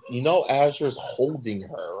mean, you know, Azure's holding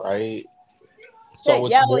her, right? So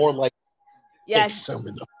it's more like kicks him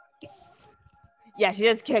in the face. Yeah, she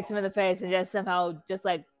just kicks him in the face and just somehow just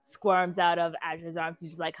like squirms out of Azure's arms and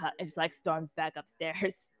just like storms back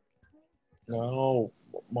upstairs. No,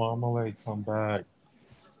 Marmalade, come back.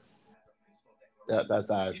 That's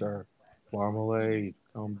Azure. Marmalade,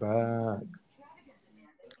 come back.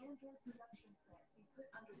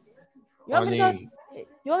 You want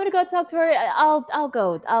me to go talk to her? I'll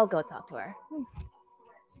go talk to her.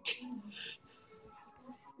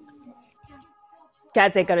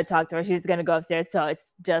 Kat's ain't gonna talk to her. She's gonna go upstairs. So it's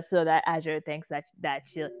just so that Azure thinks that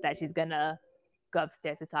she's gonna go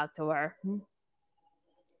upstairs to talk to her.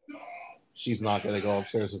 She's not gonna go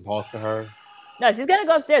upstairs and talk to her. No, she's gonna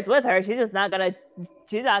go upstairs with her. She's just not gonna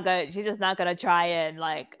try and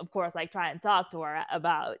of course try and talk to her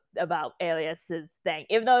about Alias's thing.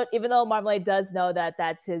 Even though Marmalade does know that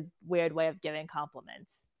that's his weird way of giving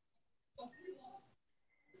compliments.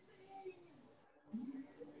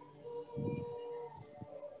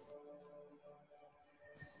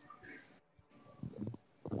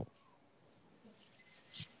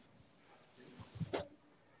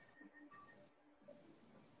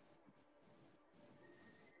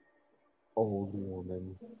 Old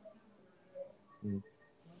woman.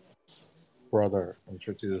 Brother,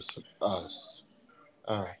 introduce us.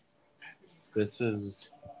 This is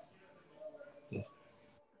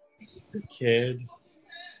the kid,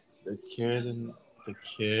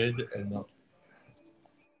 and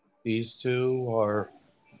these two are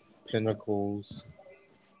pinnacles.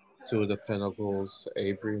 Two of the pinnacles,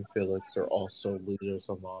 Avery and Felix, are also leaders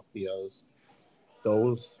of mafias.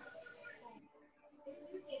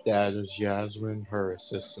 That is Yasmin, her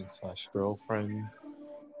assistant slash girlfriend.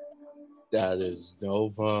 That is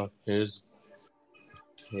Nova, his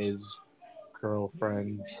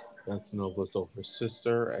girlfriend. That's Nova's older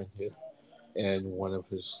sister, and one of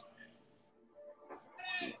his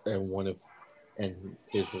and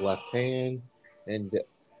his left hand, and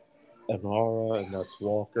Amara, and that's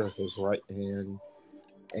Walker, his right hand,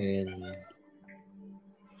 and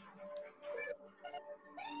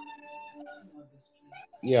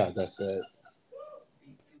yeah, that's it.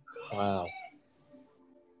 Wow.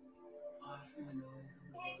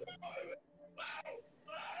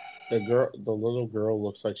 The little girl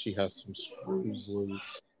looks like she has some screws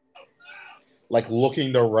loose. Like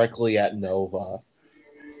looking directly at Nova.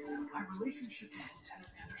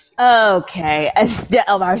 Okay,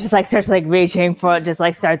 Elmar just starts reaching for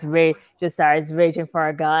starts reaching for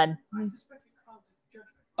a gun.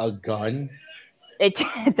 A gun?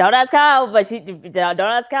 Don't ask how, but she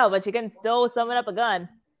can still summon up a gun.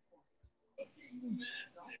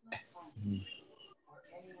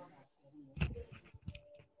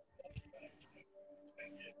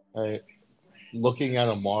 Hey, looking at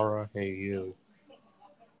Amara, hey you.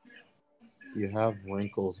 You have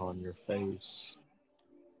wrinkles on your face.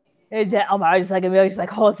 Amara just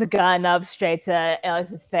holds the gun up straight to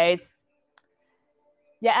Alice's face.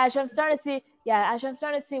 Yeah, Ash, I'm starting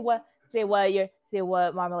to see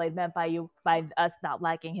what Marmalade meant by us not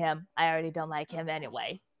liking him. I already don't like him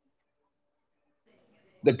anyway.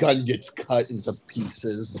 The gun gets cut into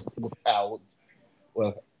pieces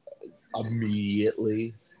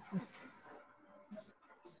immediately.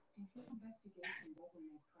 If your investigation doesn't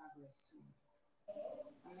make progress soon,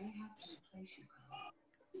 I may have to replace you,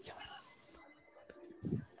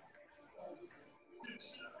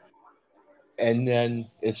 And then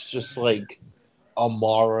it's just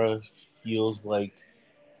Amara feels like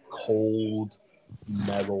cold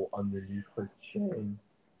metal underneath her chin,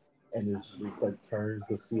 and it's just turns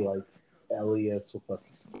to see Elias with a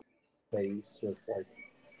face just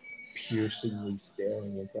piercingly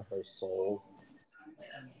staring into her soul.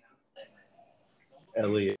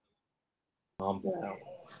 Elias, calm down.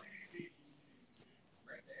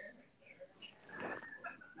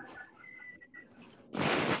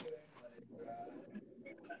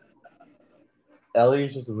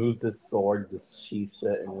 Elliot just moves his sword, just sheaths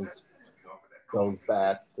it, and goes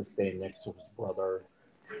back to stay next to his brother.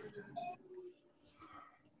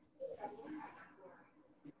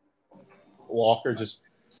 Walker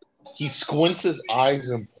he squints his eyes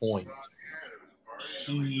and points.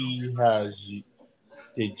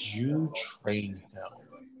 Did you train him?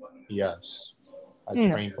 Yes. I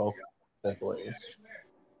trained both siblings.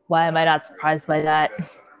 Why am I not surprised by that?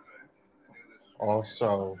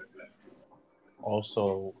 Also,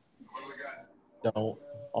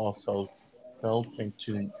 don't think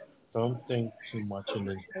too much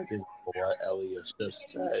into what Elliot just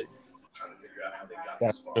said.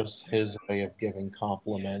 That's just his way of giving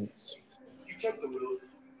compliments. You checked the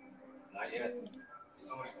roof? Not yet.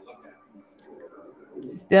 So much to look at.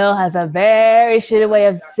 Still has a very shitty way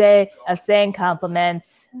of saying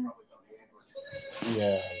compliments.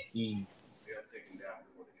 Yeah,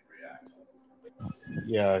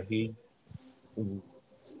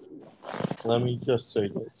 let me just say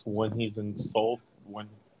this: when he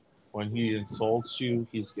insults you,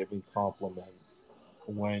 he's giving compliments.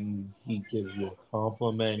 When he gives you a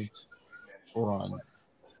compliment, run,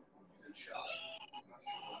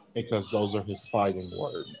 because those are his fighting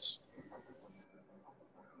words.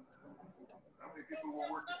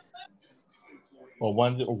 Well,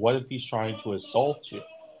 what if he's trying to assault you,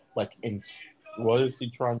 What is he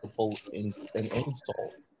trying to pull in an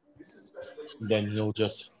insult? Then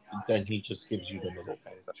he just gives you the middle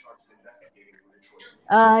finger.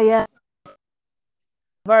 Yeah,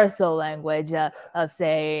 universal language of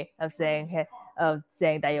saying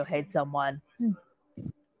that you hate someone.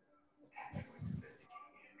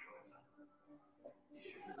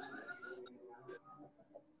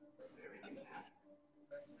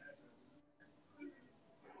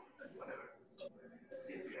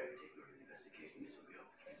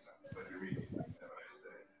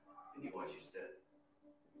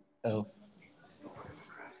 Oh,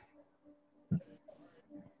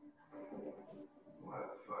 What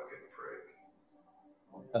a fucking prick.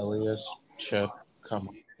 Elias, Chip, come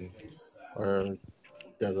on. Or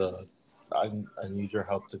I need your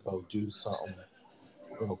help to go do something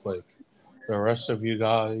real quick. The rest of you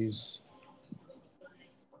guys,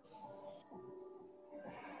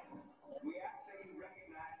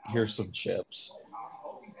 here's some chips.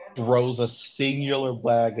 Throws a singular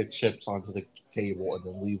bag of chips onto the table and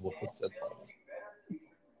then leave with the sippos.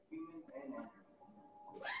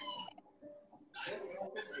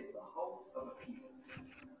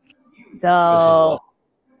 So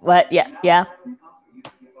what? Yeah.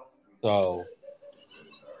 So,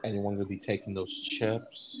 anyone gonna be taking those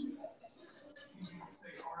chips?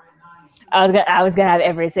 I was gonna have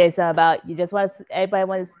everybody say something about you. Just want everybody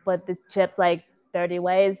want to split the chips like 30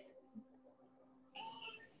 ways.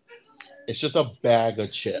 It's just a bag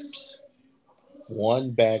of chips.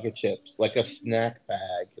 One bag of chips, like a snack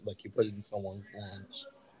bag, like you put in someone's lunch.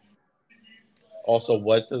 Also,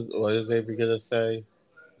 what is Avery gonna say?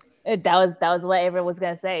 That was what everyone was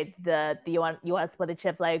gonna say. You want to split the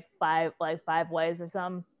chips like five ways or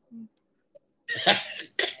something.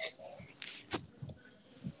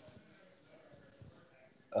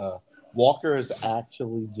 Walker is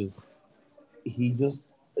actually he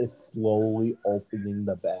just is slowly opening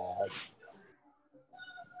the bag.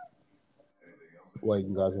 Like,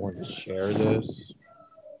 you guys want to share this?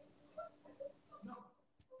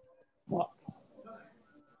 What?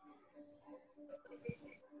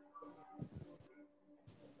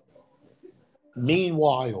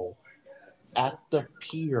 Meanwhile, at the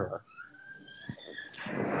pier.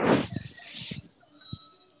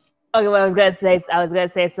 Okay, well, I was gonna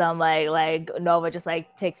say something like Nova just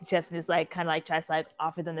like takes the chips and just like kind of like tries to like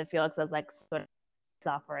offer them to Felix as like sort of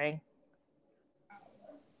offering.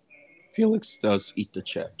 Felix does eat the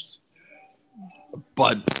chips,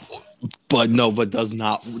 but Nova does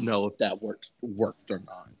not know if that worked or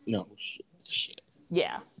not. No shit.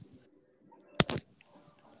 Yeah.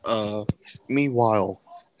 Meanwhile,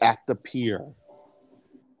 at the pier,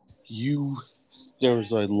 there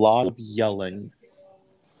was a lot of yelling.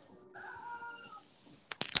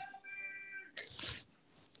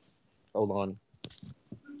 Hold on.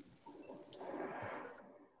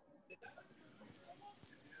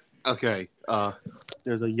 Okay.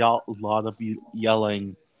 There's a lot of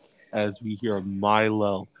yelling as we hear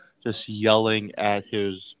Milo just yelling at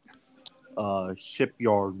his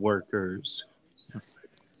shipyard workers.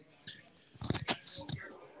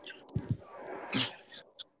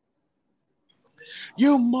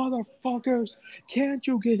 You motherfuckers! Can't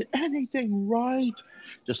you get anything right?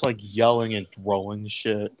 Just like yelling and throwing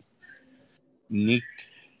shit. Nick,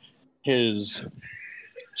 his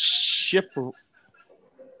ship.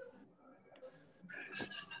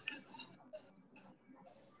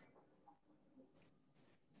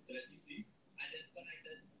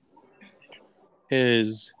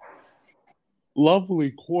 His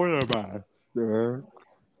lovely quarterback there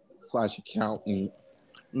 / accountant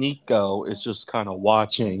Nico is just kind of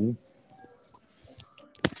watching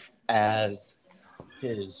as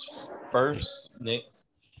his first mate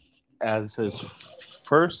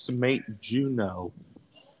Juno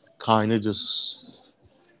kind of just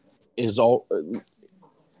is all.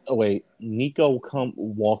 Oh wait, Nico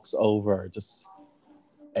walks over just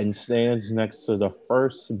and stands next to the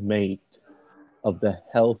first mate of the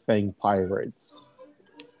Hellfang Pirates,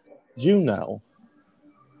 Juno,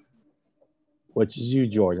 which is you,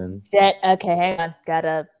 Jordan. Shit. Okay, hang on.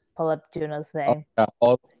 Gotta pull up Juno's thing.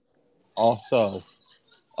 Also,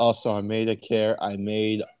 I made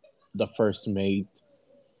the first mate.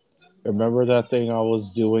 Remember that thing I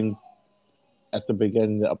was doing at the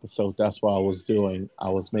beginning of the episode? That's what I was doing. I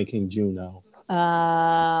was making Juno.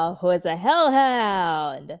 Who is a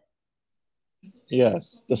hellhound?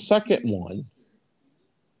 Yes, the second one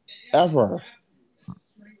ever.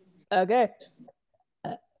 Okay.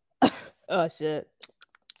 Oh shit.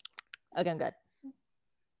 Okay, I'm good.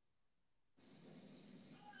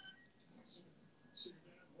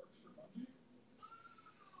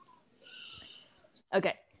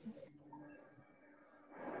 Okay.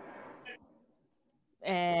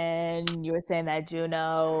 And you were saying that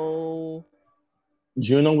Juno.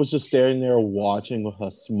 Juno was just standing there watching with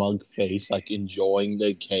a smug face, like enjoying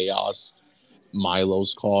the chaos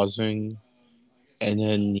Milo's causing. And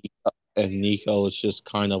then Nico is just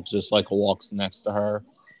kind of just like walks next to her.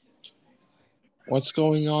 What's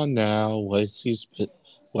going on now? What is he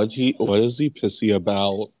pissy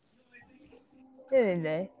about?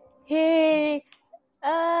 He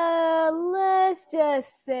let's just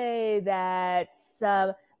say that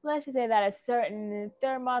some let's just say that a certain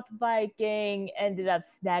Thermoth Viking ended up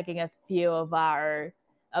snagging a few of our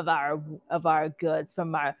of our goods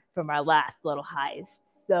from our last little heist.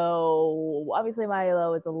 So obviously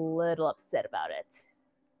Milo is a little upset about it.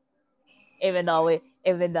 Even though we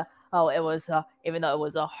even though oh it was even though it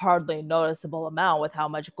was a hardly noticeable amount with how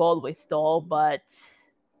much gold we stole, but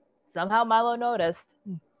somehow Milo noticed.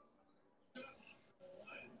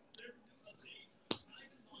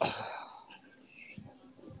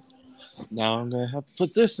 Now I'm gonna have to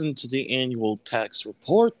put this into the annual tax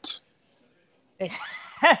report.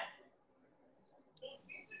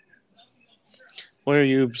 What are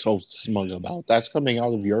you so smug about? That's coming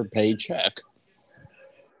out of your paycheck.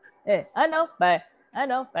 I know, but I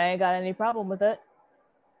ain't got any problem with it.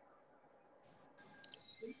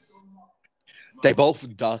 They both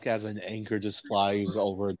duck as an anchor just flies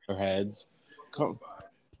over their heads.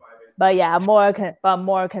 But yeah, I'm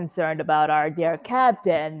more concerned about our dear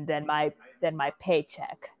captain than my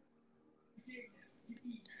paycheck.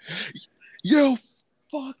 You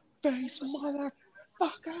fuck face motherfuckers!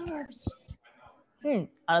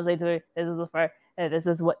 Honestly, this is the first. This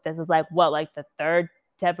is like the third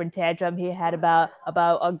temper tantrum he had about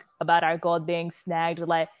our gold being snagged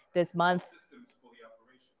like this month.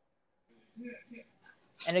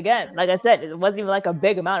 And again, like I said, it wasn't even like a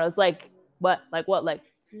big amount. It was like like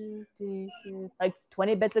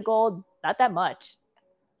 20 bits of gold. Not that much.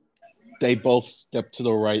 They both step to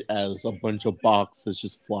the right as a bunch of boxes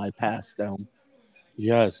just fly past them.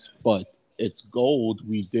 Yes, but it's gold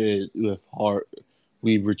we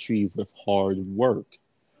retrieved with hard work.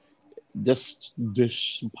 This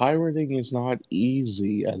pirating is not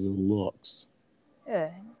easy as it looks. Uh,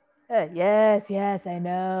 yes, I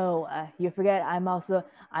know. You forget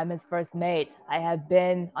I'm his first mate. I have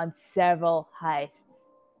been on several heists.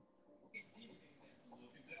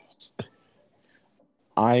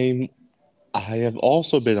 I'm I have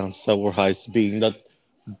also been on several heists, being the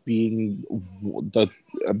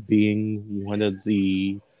being one of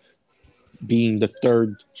the being the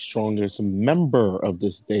third strongest member of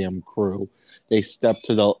this damn crew. They step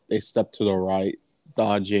to the right,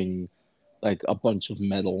 dodging like a bunch of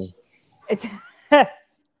metal. It's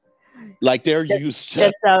Like they're just used to.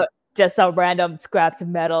 just so just some random scraps of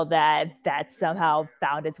metal that somehow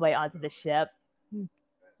found its way onto the ship.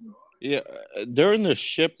 Yeah, they're in the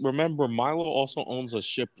ship. Remember, Milo also owns a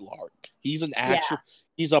shipyard. Yeah,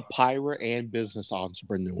 He's a pirate and business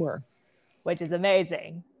entrepreneur. which is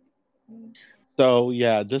amazing. So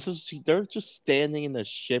yeah, they're just standing in the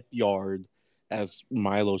shipyard as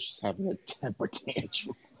Milo's just having a temper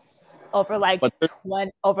tantrum. Over like But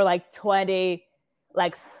 20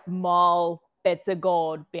 like small bits of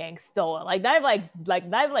gold being stolen. Like not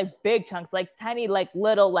even like big chunks, like tiny like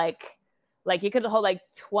little like you could hold like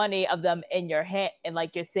 20 of them in your hand in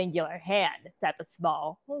like your singular hand type of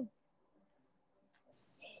small.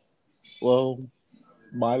 well,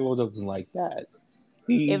 Milo doesn't like that.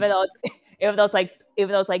 He Even though even though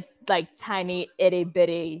it's like tiny itty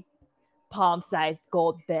bitty palm sized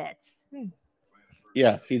gold bits.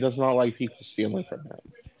 Yeah, he does not like people stealing from him.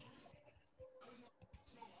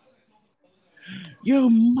 You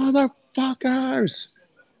motherfuckers!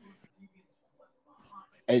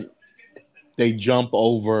 And they jump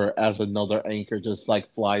over as another anchor just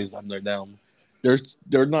like flies under them.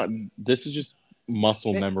 They're not. This is just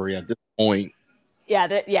muscle memory at this point. Yeah,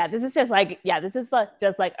 this is just like this is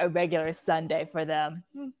just like a regular Sunday for them.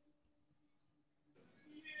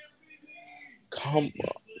 Come,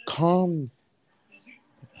 come.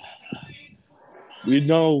 You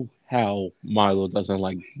know how Milo doesn't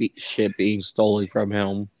like shit being stolen from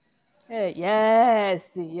him. Yes.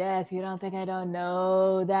 You don't think I don't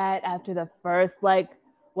know that after the first like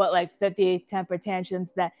 50 temper tantrums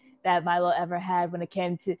that Milo ever had when it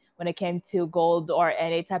came to gold or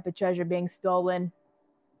any type of treasure being stolen.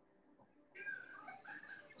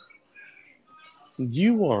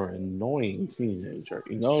 You are an annoying teenager.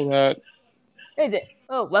 You know that?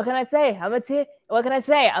 Oh, what can I say? What can I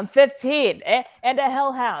say? I'm 15 and a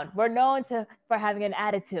hellhound. We're known for having an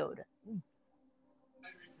attitude.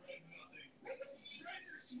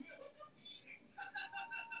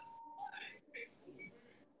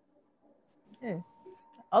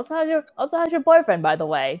 how's your boyfriend, by the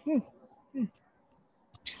way?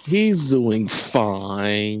 He's doing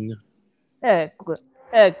fine.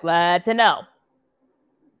 Glad to know.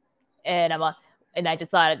 And I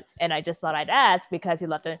just thought I'd ask because he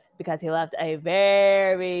left a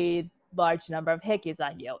very large number of hickeys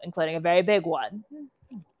on you, including a very big one,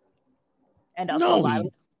 and also No,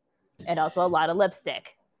 he a lot of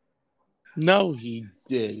lipstick. no, he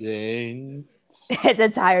didn't. His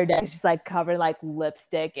entire neck is just like covered like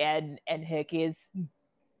lipstick and hickeys.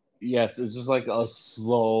 Yes, it's just like a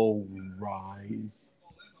slow rise.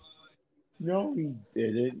 No, he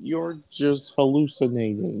didn't. You're just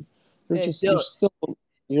hallucinating. You're still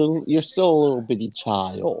a little bitty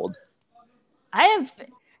child. I have.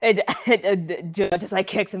 Joe just like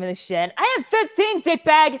kicks him in the shin. I have 15,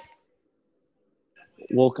 dickbag.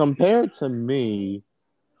 Well, compared to me,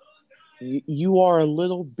 you are a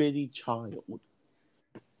little bitty child.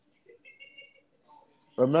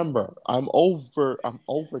 Remember, I'm over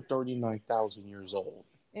 39,000 years old.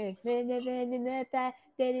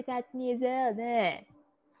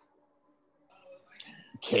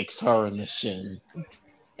 Kicks her in the shin.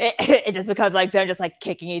 It just becomes like they're just like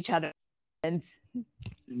kicking each other.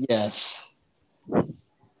 Yes.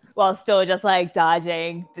 While still just like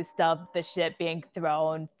dodging the shit being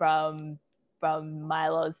thrown from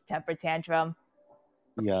Milo's temper tantrum.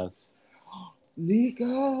 Yes.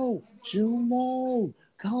 Nico, Juno,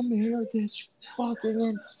 come here this fucking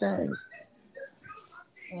instant.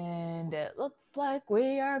 And it looks like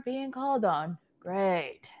we are being called on.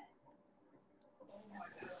 Great.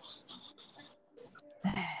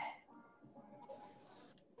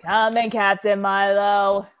 Coming, Captain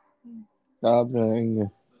Milo. Coming.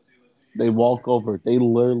 They walk over. They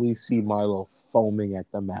literally see Milo foaming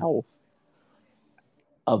at the mouth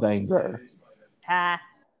of anger. Ha.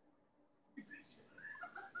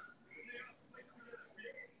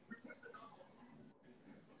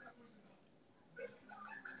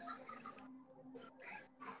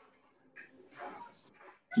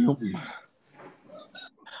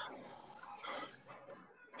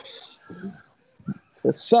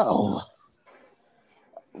 So,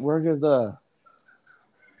 we're gonna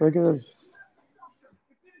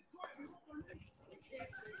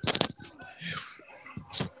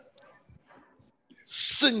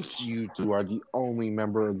since you two are the only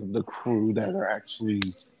member of the crew that are actually,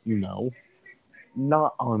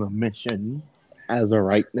 not on a mission as of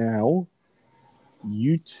right now,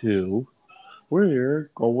 you two, we're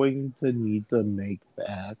going to need to make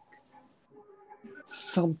back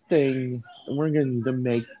something. We're going to need to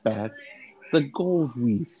make back the gold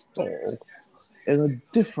we stole in a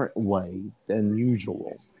different way than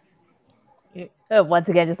usual. Once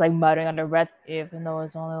again, just like muttering under breath, even though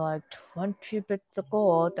it's only like 20 bits of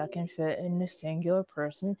gold that can fit in a singular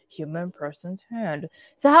human person's hand.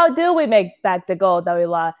 So how do we make back the gold that we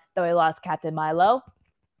lost, Captain Milo?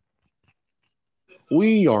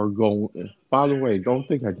 We are going. By the way, don't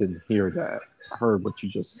think I didn't hear that. I heard what you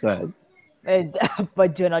just said.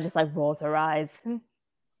 But Juno just like rolls her eyes.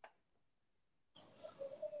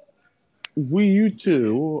 You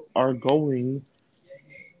two are going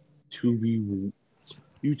to be.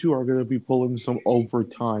 You two are going to be pulling some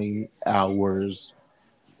overtime hours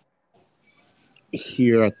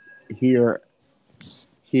here, here,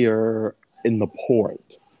 here in the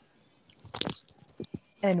port.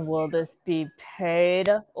 And will this be paid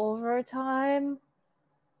overtime?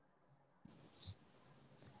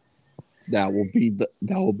 That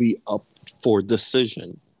will be up for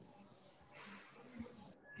decision.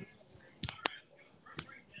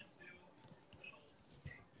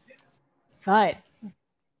 Fine.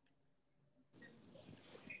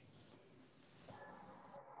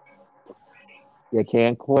 You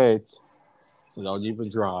can't quit, so don't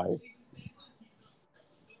even try.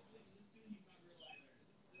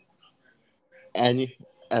 And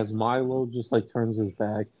as Milo just like turns his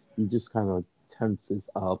back, he just kind of tenses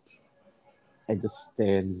up and just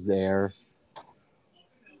stands there.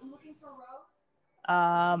 I'm looking for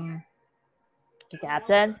Rose. The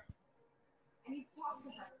captain. I need to talk to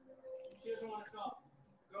her. She doesn't want to talk.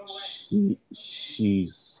 Go away.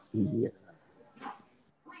 She's here.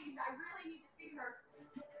 Please, I really need to see her.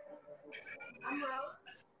 I'm Rose.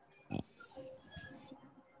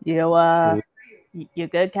 You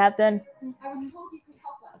good, Captain? I was told you could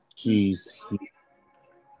help us. She's here.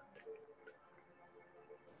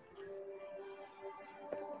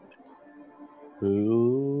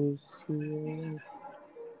 Who's here?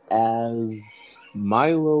 As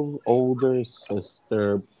Milo's older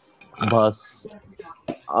sister busts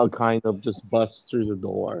through the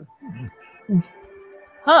door.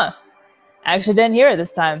 Huh. I actually didn't hear it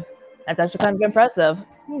this time. That's actually kind of impressive.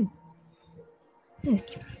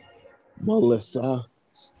 Melissa,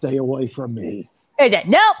 stay away from me.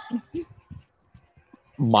 Nope.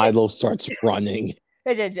 Milo starts running.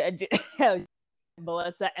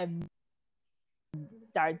 Melissa and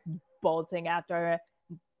starts bolting after her.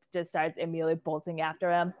 Just starts immediately bolting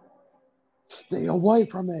after him. Stay away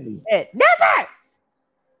from me. Never!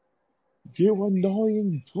 You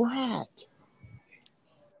annoying brat.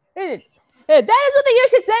 That is something you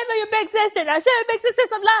should say about your big sister. Now show your big sister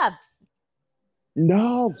some love.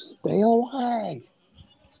 No, stay away.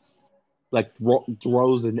 Like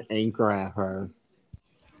throws an anchor at her.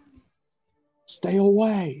 Stay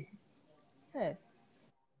away.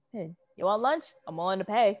 You want lunch? I'm willing to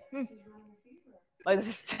pay. Like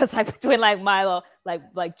it's just like between like Milo,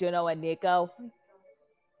 like Juno and Nico.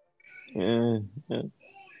 Yeah.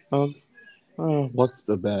 What's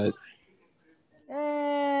the bet?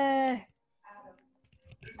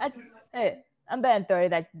 I'm betting 30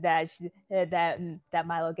 that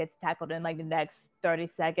Milo gets tackled in like the next 30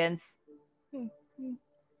 seconds.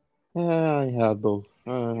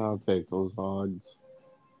 I'll take those odds.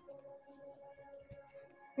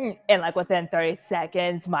 And like within 30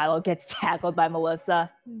 seconds, Milo gets tackled by Melissa.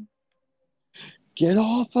 Get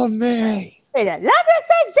off of me! Hey, love your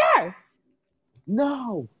sister!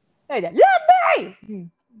 No! Hey, love me!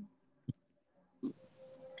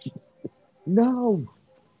 No!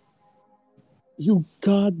 You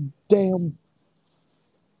goddamn!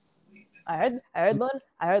 I heard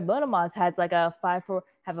Lunamoth has like a 5 for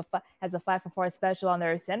 4 special on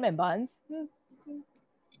their cinnamon buns.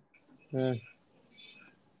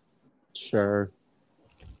 Sure.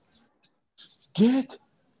 Get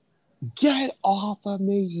off of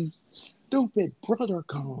me, you stupid brother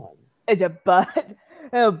con.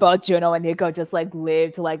 But Juno and Nico just like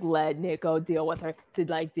leave to like let Nico deal with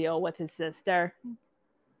his sister.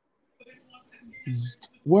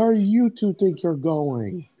 Where you two think you're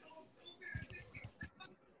going?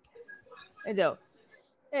 I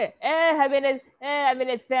mean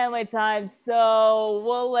it's family time, so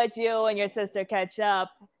we'll let you and your sister catch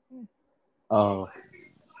up.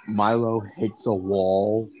 Milo hits a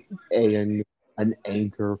wall and an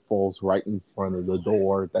anchor falls right in front of the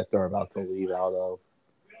door that they're about to leave out of.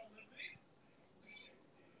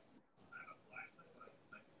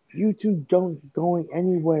 You two don't going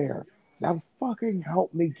anywhere. Now fucking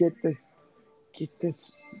help me get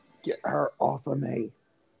her off of me.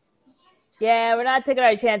 Yeah, we're not taking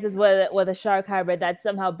our chances with a shark hybrid that's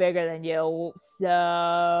somehow bigger than you.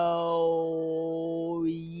 So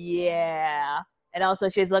yeah. And also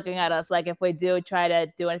she's looking at us like if we do try to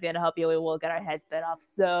do anything to help you, we will get our heads bit off.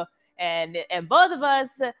 So and both of us,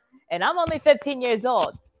 and I'm only 15 years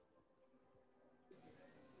old.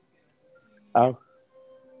 Oh.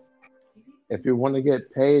 If you want to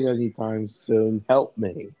get paid anytime soon, help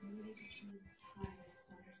me.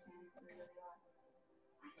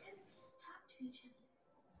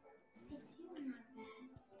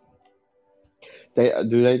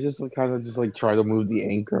 They just kind of just like try to move the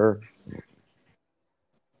anchor?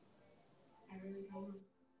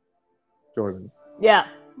 Jordan. Yeah.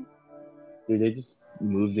 Do they just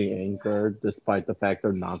move the anchor despite the fact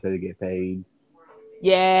they're not going to get paid?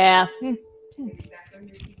 Yeah.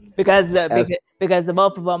 Because the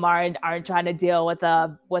both of them aren't trying to deal with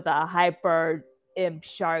a hyper imp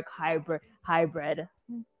shark hybrid.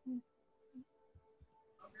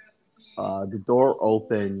 The door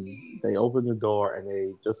opened. They open the door and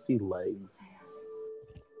they just see legs.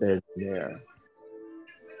 They're there.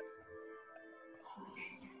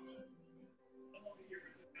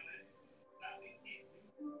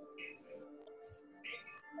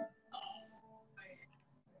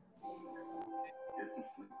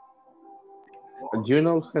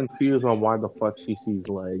 Juno's confused on why the fuck she sees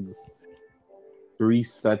legs. 3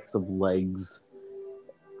 sets of legs.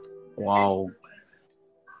 Wow.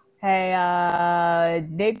 Hey,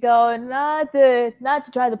 Nico, not to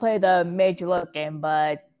try to play the major look game,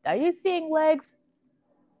 but are you seeing legs?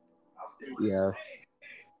 Yeah.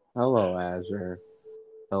 Hello, Azure.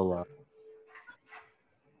 Hello.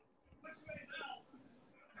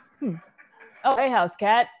 Oh, hey, house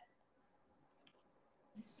cat.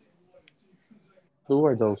 Who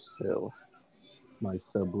are those two? My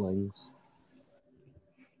siblings.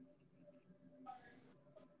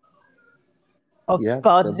 Yeah,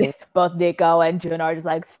 both Nico and June are just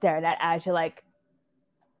like staring at Ashley like,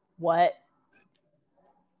 what?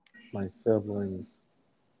 My siblings.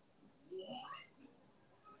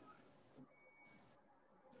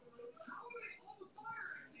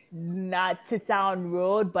 Not to sound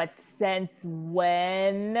rude, but since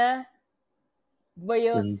when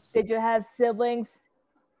did you have siblings?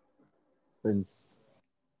 since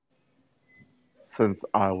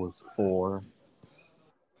I was 4.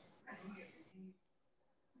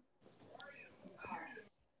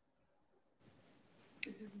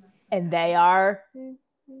 And they are.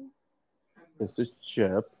 This is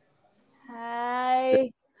Chip,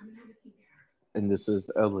 Hi. and this is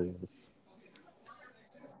Elias.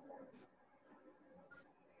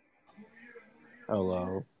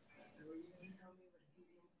 Hello.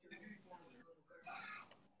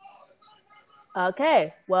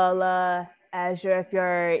 Okay. Well, Azure, if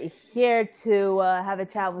you're here to have a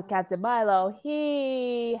chat with Captain Milo,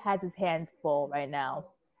 he has his hands full right now.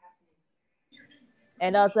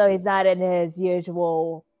 And also, he's not in his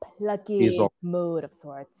usual plucky mood of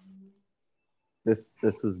sorts. This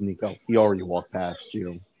is Nico. He already walked past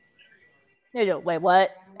you. Wait,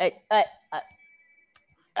 what?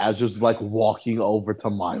 Azure's like walking over to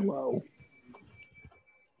Milo.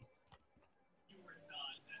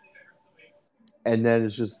 And then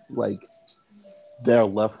it's just like they're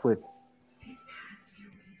left with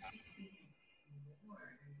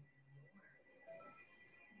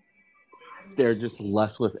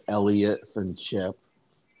Elias and Chip.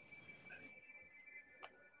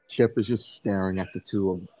 Chip is just staring at the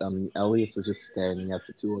two of them. Elias is just staring at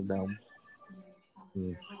the two of them.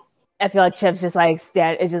 I feel like Chip's just like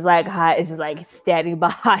it's just like standing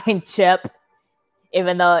behind Chip,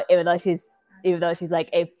 even though she's like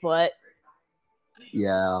 8 foot.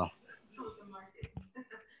 Yeah.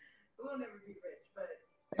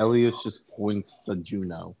 Elias just points to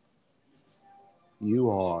Juno. You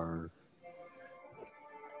are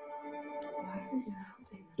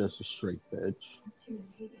just a straight bitch.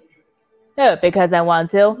 Yeah, because I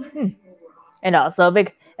want to, and also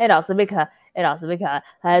because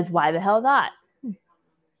why the hell not?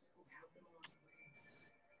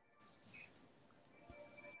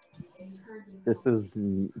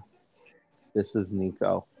 This is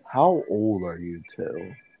Nico. How old are you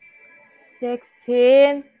two?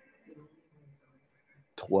 16.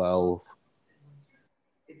 12.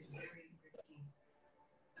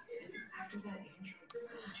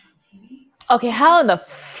 Okay, how in the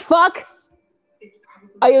fuck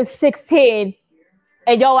are you 16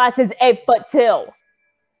 and your ass is 8 foot 2?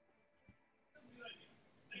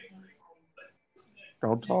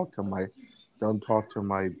 Don't talk to my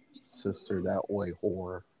sister that way,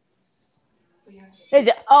 whore.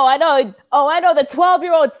 I know the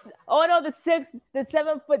 12-year-old. I know the 7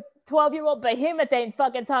 foot 12-year-old behemoth ain't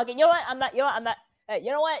fucking talking. You know what? I'm not.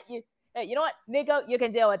 You know what? Nico, you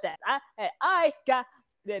can deal with this.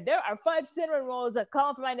 There are 5 cinnamon rolls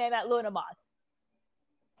calling for my name at Lunamoth.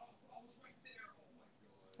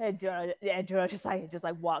 And Juno just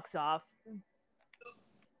walks off.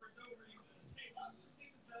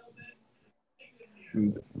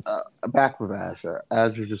 Back with Azure.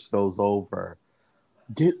 Azure just goes over.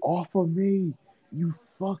 Get off of me, you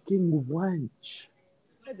fucking wench.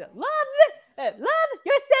 Love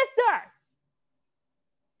your sister.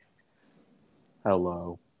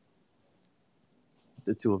 Hello.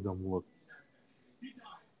 The two of them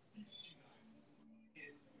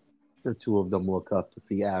look up to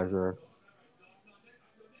see Azure.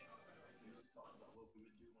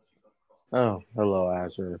 Oh, hello,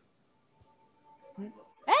 Azure. Hey,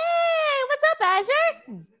 what's up,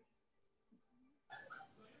 Azure?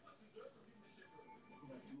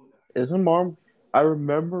 Isn't Mom? I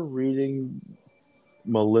remember reading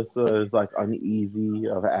Melissa is like uneasy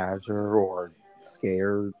of Azure or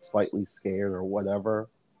scared, slightly scared or whatever.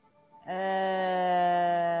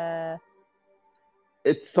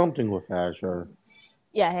 It's something with Azure.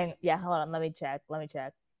 Yeah, hold on. Let me check.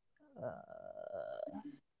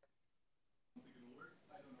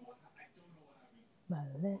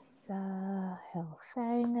 Melissa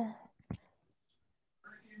Helfang.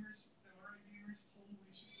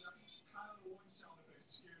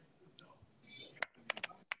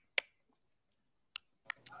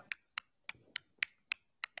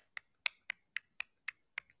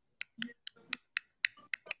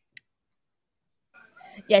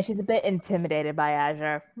 Yeah, she's a bit intimidated by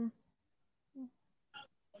Azure.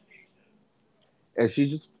 Is she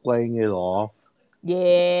just playing it off?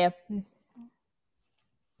 Yeah.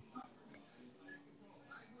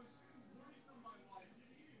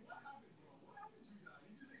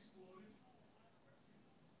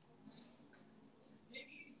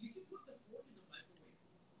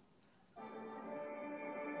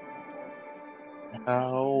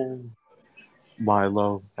 How,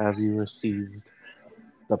 Milo, have you received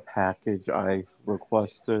the package I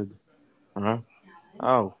requested? Huh?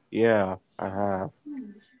 Oh, yeah, I have.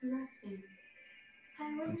 You should be resting.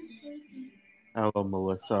 I wasn't sleepy. Hello,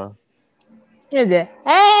 Melissa.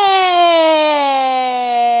 Hey!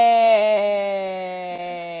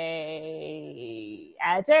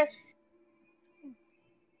 Azure?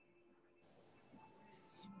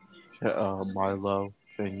 Milo,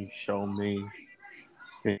 can you show me?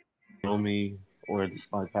 Can you show me where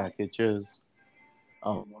my package is?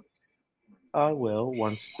 Oh, I will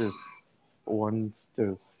once this once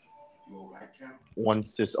this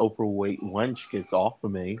overweight wench gets off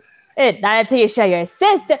of me. Not until you show your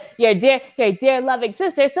sister, your dear loving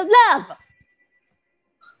sister, some love.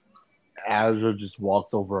 Azure just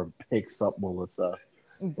walks over and picks up Melissa.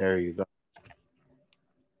 There you go.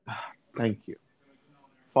 Thank you.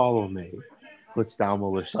 Follow me. Puts down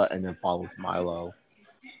Melissa and then follows Milo.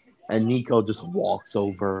 And Nico just walks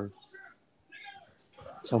over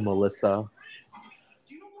to Melissa.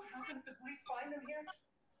 Do you know what happened if the police find them here?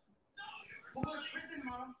 We'll go to prison,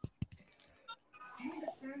 Mom. Do you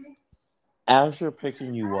understand me? Azure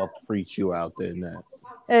picking you up freaks you out, didn't it?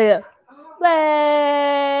 Yeah.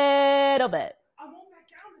 Little bit. I won't back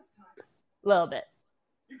down this time. Little bit.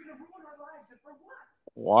 You're gonna ruin our lives, and for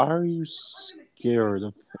what? Why are you scared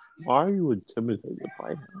of him? Why are you intimidated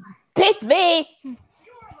by him? It's me! You're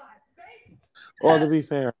alive, babe! Well, to be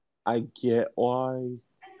fair, I get why And none of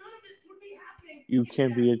this would be happening. you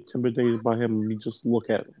can't be intimidated by him. You just look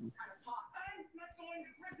at him. I'm not going to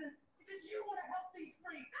prison because you want to help these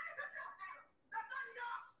freaks. That is enough, Adam. That's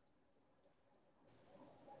enough.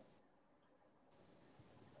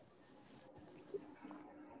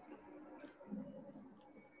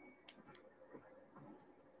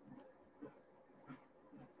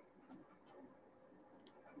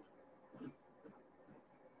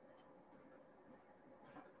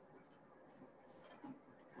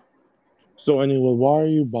 So anyway, why are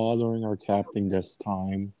you bothering our captain this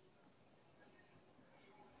time?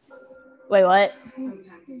 Wait, what?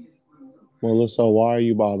 Melissa, why are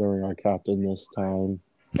you bothering our captain this time?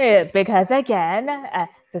 Because again, as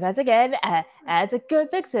a good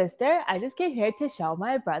big sister, I just came here to show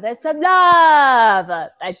my brother some love.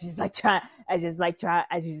 And she's just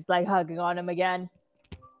like hugging on him again.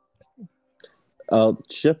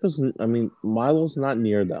 Chip isn't. I mean, Milo's not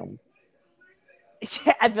near them.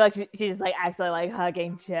 I feel like she's just like actually like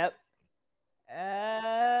hugging Chip.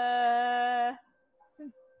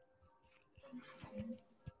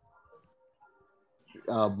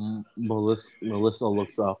 Melissa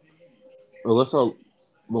looks up. Melissa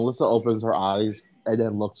opens her eyes and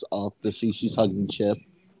then looks up to see she's hugging Chip,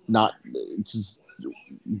 not just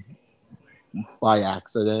by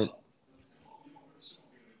accident.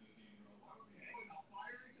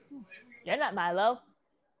 You're not Milo.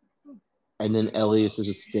 And then Elias is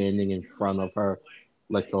just standing in front of her.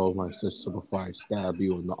 Let go of my sister before I stab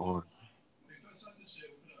you in the arm.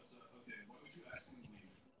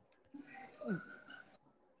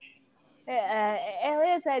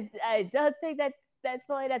 Elias, I don't think that's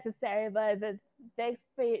fully necessary, but thank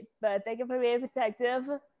you for being protective.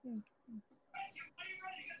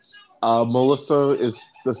 Melissa is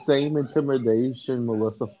the same intimidation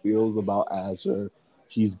Melissa feels about Azure.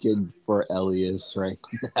 She's getting for Elias right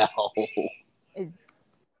now.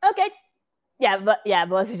 Okay. Yeah,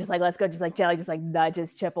 Melissa's just like, let's go, just like Jelly just like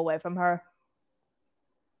nudges Chip away from her.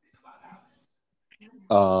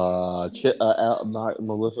 Melissa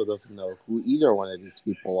doesn't know who either one of these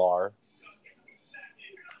people are.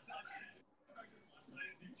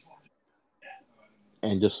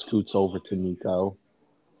 And just scoots over to Nico.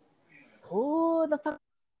 Who the fuck?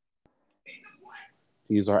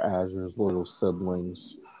 These are Azure's little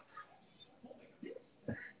siblings.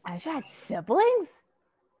 Azure had siblings?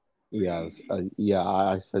 Yes,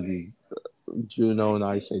 I said Juno and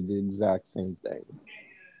I said the exact same thing.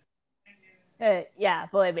 Yeah,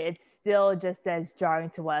 believe me, it's still just as jarring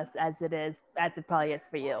to us as it probably is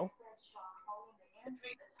for you.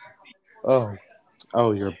 Oh,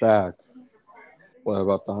 you're back. What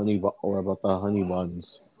about the honey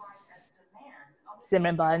buns?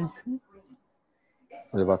 Cinnamon buns.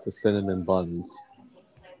 What about the cinnamon buns?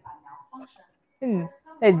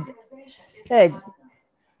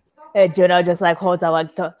 Juno just like holds up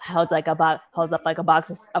like a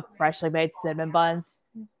box of freshly made cinnamon buns.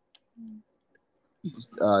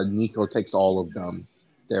 Nico takes all of them.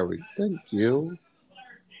 There we go. Thank you.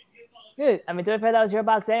 Good. I mean, to be fair, that was your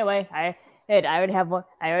box anyway. I already have one.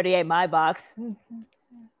 I already ate my box.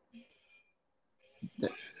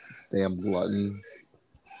 Damn glutton.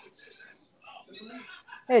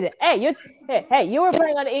 Hey, you were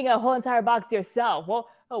planning on eating a whole entire box yourself. Well,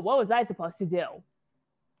 what was I supposed to do?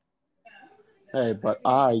 Hey, but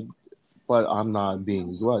I'm not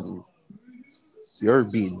being glutton. You're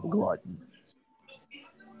being glutton.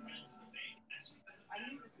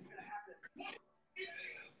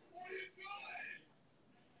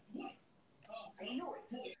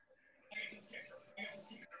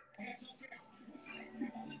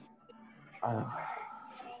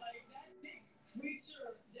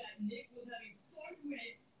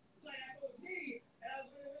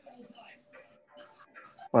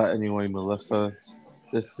 But anyway, Melissa,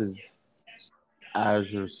 this is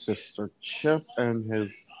Azure's sister Chip and his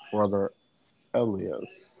brother Elias.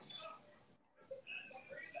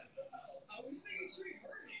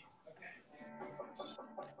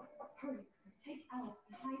 Hurry, take Alice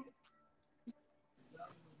and hide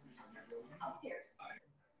upstairs.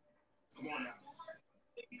 Come on, Alice.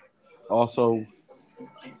 Also,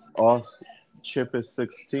 Chip is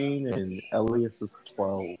 16 and Elias is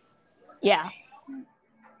 12. Yeah.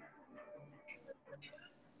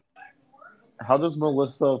 How does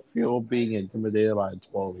Melissa feel being intimidated by a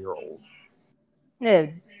 12-year-old?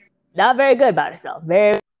 Not very good about herself.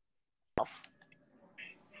 Very.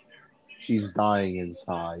 She's dying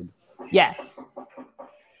inside. Yes.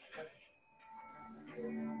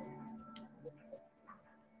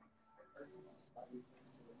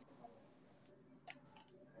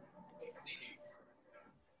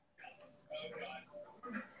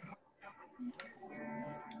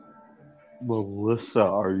 Melissa,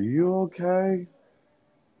 are you okay?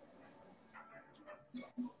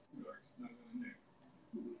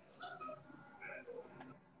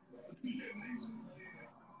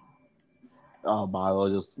 Milo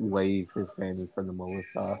just waved his hand in front of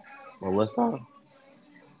Melissa. Melissa?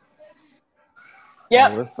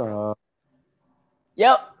 Yep. Melissa?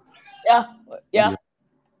 Yep. Yeah. Yeah.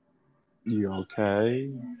 You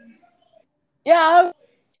okay? Yeah.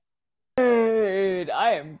 I'm great.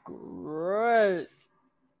 I am great.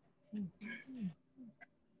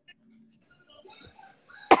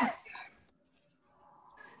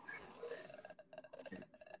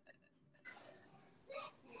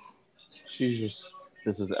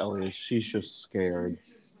 This is Elliot. She's just scared.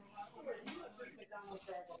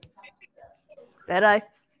 Did I? I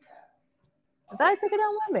thought I took it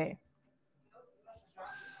down with me.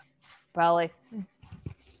 Probably.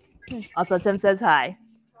 Also, Tim says hi.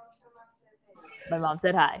 My mom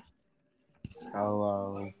said hi.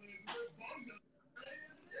 Hello.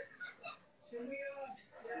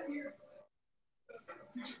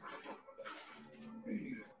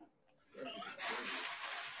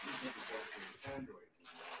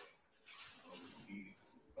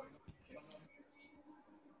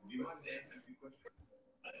 Do you mind asking a few questions?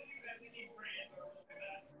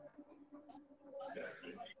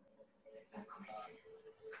 Actually. Of course.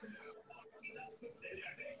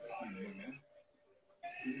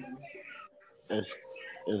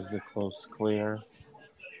 Is the coast clear?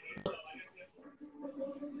 Would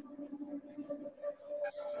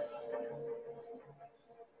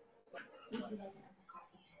you like a cup of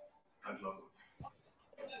coffee? I'd love it.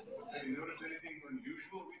 Have you noticed anything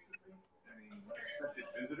unusual recently? Any unexpected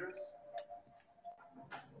visitors?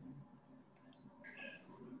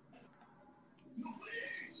 No?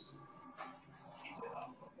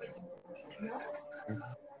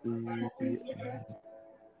 Nothing different?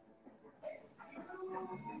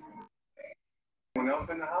 Anyone else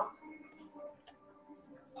in the house?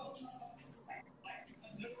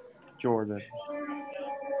 Jordan.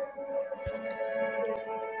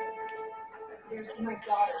 There's my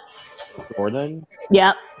daughter. Jordan?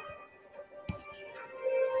 Yep.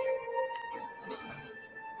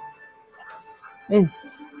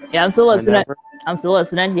 Yeah, I'm still listening. I'm still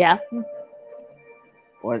listening. Yeah.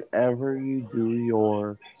 Whenever you do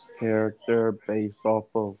your character based off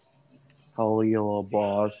of Helio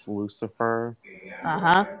Boss Lucifer,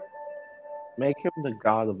 make him the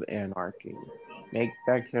god of anarchy. Make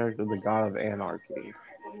that character the god of anarchy.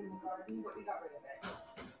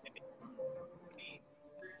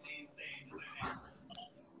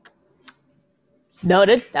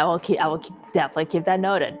 Noted. I will definitely keep that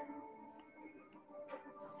noted.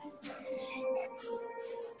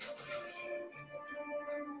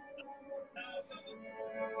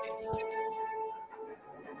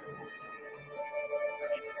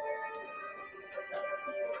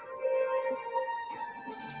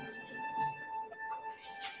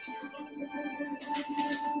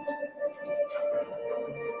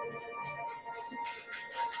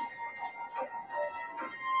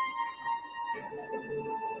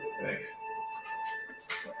 Thanks.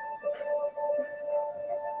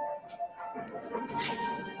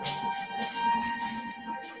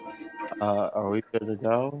 Are we good to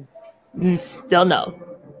go? Still no.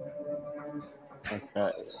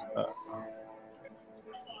 Okay.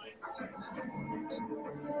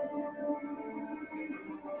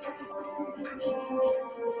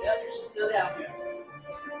 Yep, just go down here.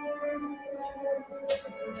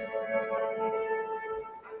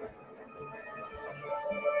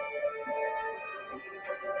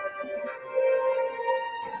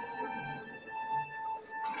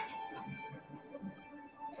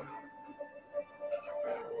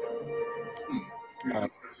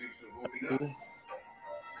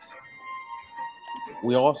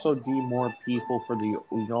 We also need more people for the.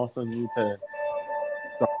 We also need to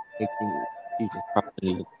start making people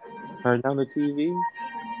companies turn down the TV.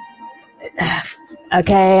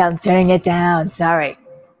 Okay, I'm turning it down. Sorry.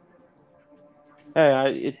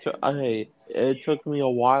 It took me a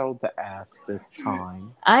while to ask this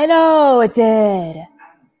time. I know it did.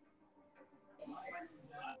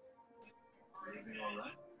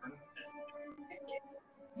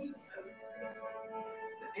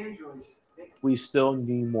 We still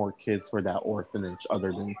need more kids for that orphanage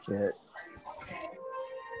other than Kit.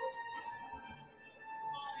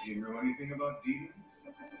 Do you know anything about demons?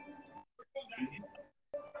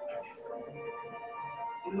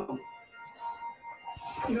 No.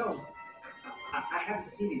 No. I haven't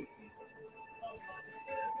seen him.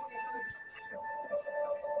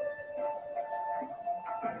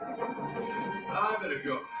 I better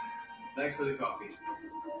go. Thanks for the coffee.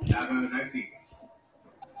 Have a nice evening.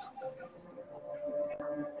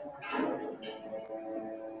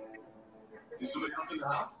 Is somebody else in the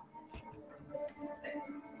house?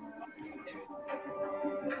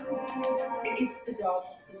 It's the dog.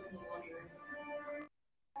 He sleeps in the laundry room.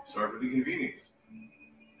 Sorry for the inconvenience.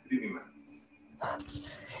 Good evening, ma'am.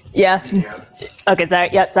 Yeah. Okay, sorry.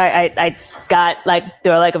 Yep, sorry. I got like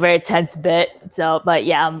through like a very tense bit. So, but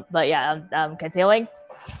yeah, I'm continuing.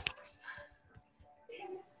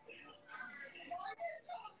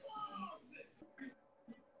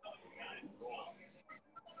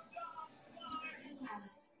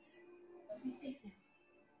 Alice, be safe now.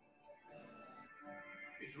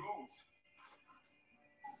 It's Rose.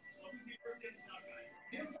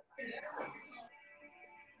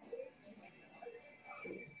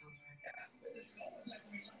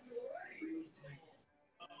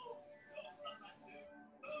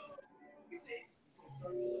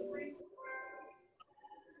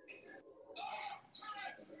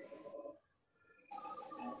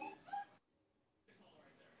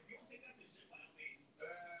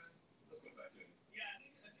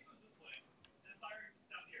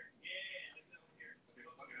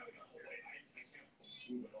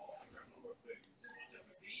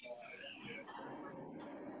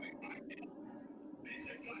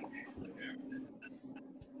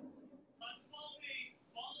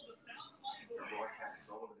 The broadcast is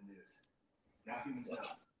all over the news. Now humans know.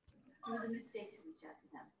 It was a mistake to reach out to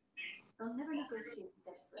them. They'll never negotiate with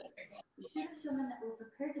their slaves. We should have shown them that we're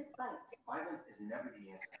prepared to fight. Violence is never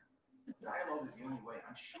the answer. Dialogue is the only way.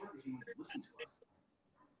 I'm sure the humans will listen to us.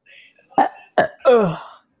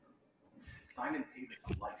 Simon paid with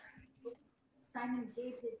his life. Simon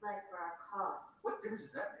gave his life for our cause. What difference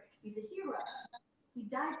does that make? He's a hero. He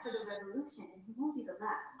died for the revolution, and he won't be the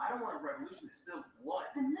last. I don't want a revolution that spills blood.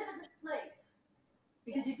 Then live as a slave.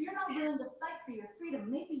 Because if you're not willing to fight for your freedom,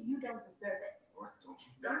 maybe you don't deserve it. Earth, don't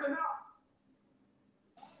you? That's enough!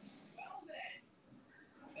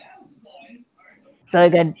 So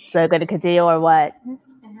we're gonna continue or what? And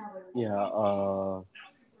now we're Yeah,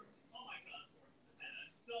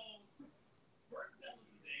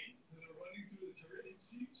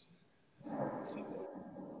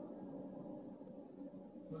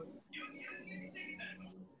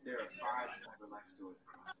 There are 5 CyberLife stores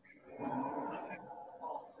across the tribe,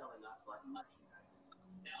 all selling us like merchandise.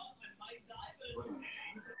 What are the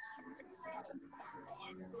stores instead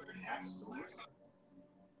of attack stores?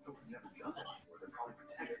 Look, we've never done that before. They're probably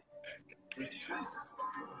protected. There's security systems.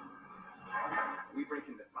 We break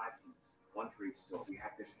into 5 teams, 1 for each store. We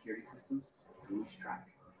hack their security systems, lose track.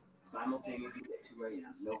 Simultaneously at 2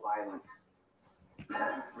 a.m., no violence.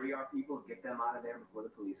 Free our people, get them out of there before the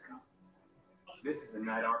police come. This is a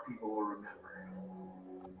night our people will remember.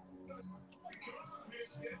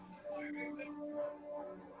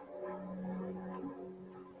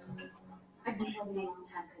 I've been waiting a long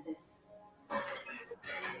time for this.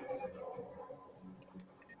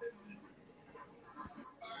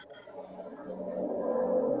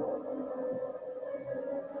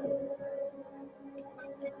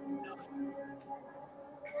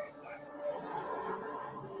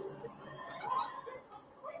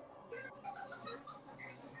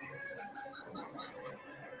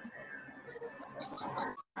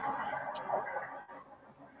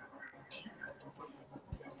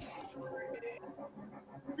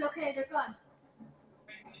 It's okay, they're gone.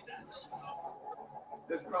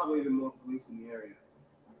 There's probably even more police in the area.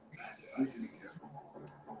 We should be careful.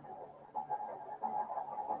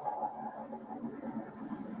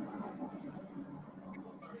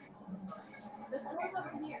 The store's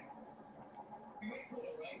over here.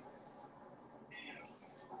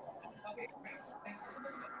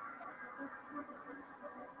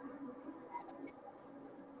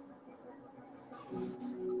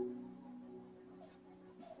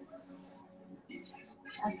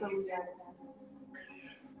 That's where we are to them.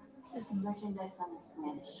 There's merchandise on this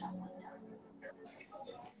planet shop window.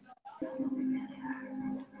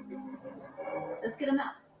 Let's get them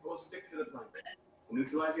out. We'll stick to the plan. We'll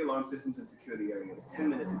neutralize the alarm systems and secure the area. There's 10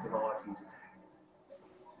 minutes until all our teams attack.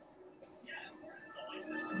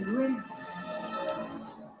 You ready?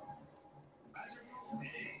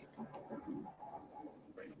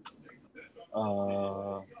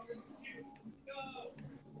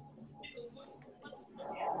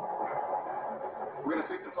 We're gonna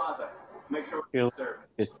sweep the plaza. Make sure we're Feel disturbed.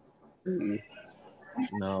 it's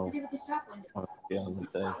no. What do you do with the shop window? The other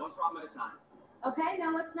day. One problem at a time. Okay,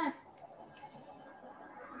 now what's next?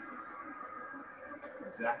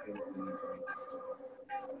 Exactly what we need to make this store.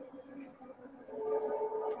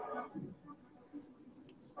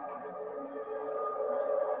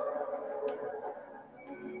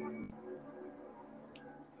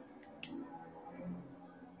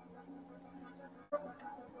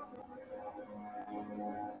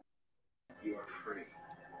 You are free.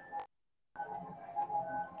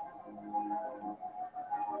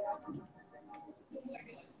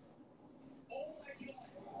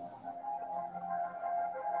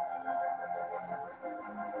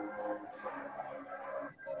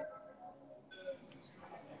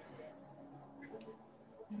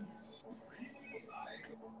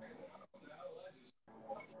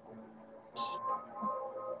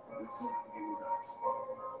 Listen, you guys.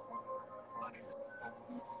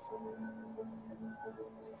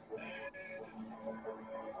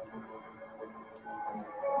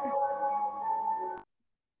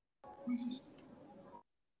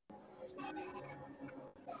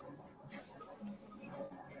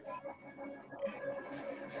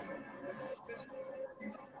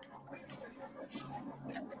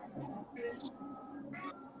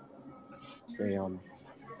 Damn.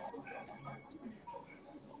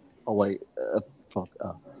 Oh wait, fuck.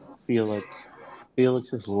 Felix. Felix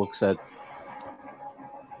just looks at.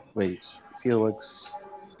 Wait, Felix.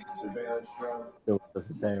 Surveillance drone. Felix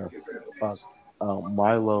isn't there. Get rid of it. Fuck.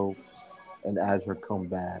 Milo and Azure come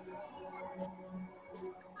back.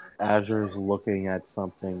 Azure's looking at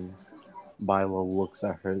something. Milo looks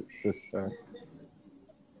at her sister.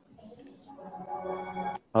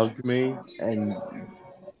 Hug me and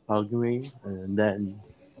then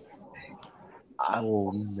I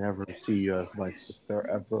will never see you as my sister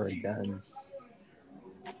ever again.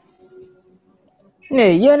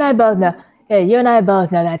 Hey, you and I both know. Hey, you and I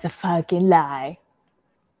both know that's a fucking lie.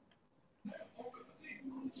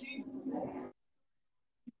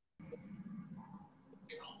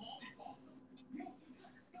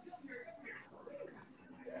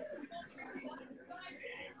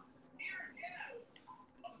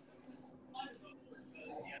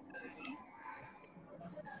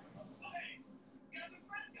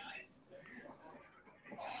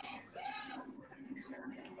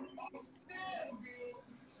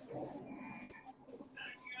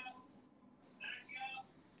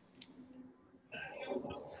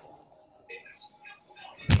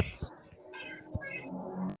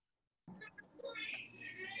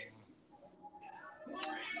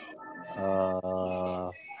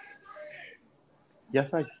 Yes,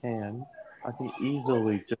 I can. I can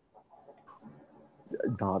easily just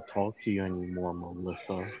not talk to you anymore,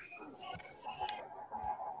 Melissa.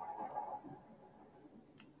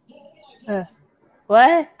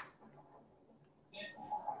 What?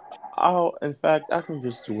 Oh, in fact, I can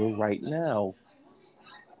just do it right now.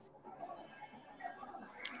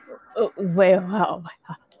 Wait,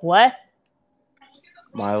 what?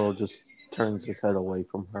 Milo just turns his head away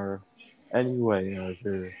from her. Anyway,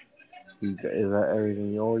 Azure, is that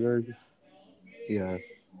everything you ordered? Yes.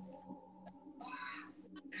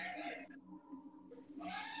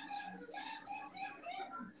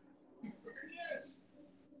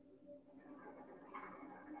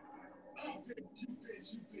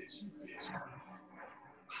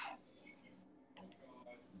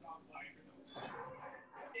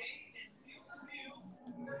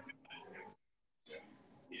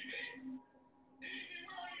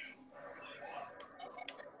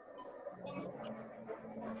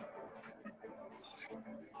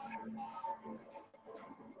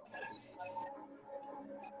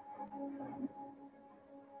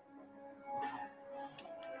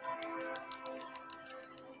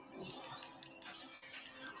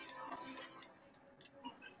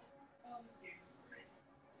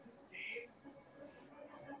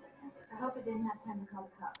 I hope it didn't have time to call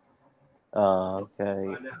the cops.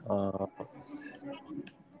 Okay.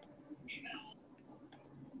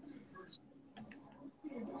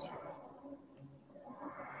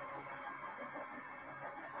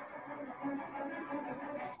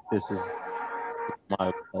 This is my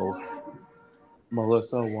Milo.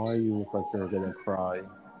 Melissa, why you look like you're gonna cry?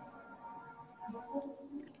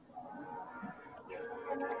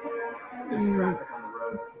 There's traffic on the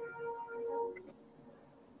road.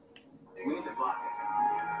 We need to block it.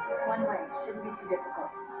 It's one way. It shouldn't be too difficult.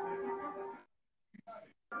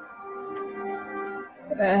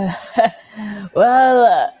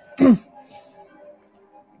 Well,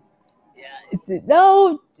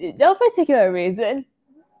 no particular reason.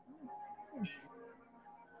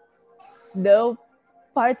 No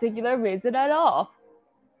particular reason at all.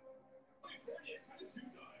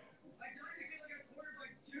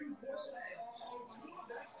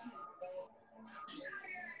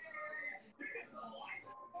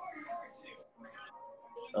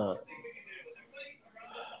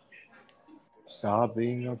 Stop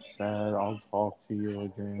being upset. I'll talk to you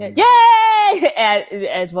again. Yay! And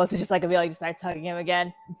Melissa's just like just starts hugging him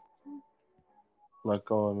again. Let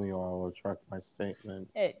go of me or I'll retract my statement.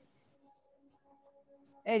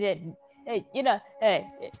 Hey, you know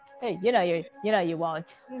you won't.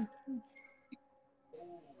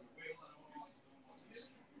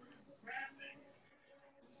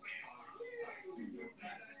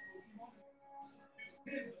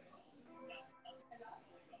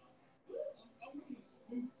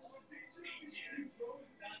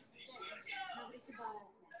 Nobody should bother us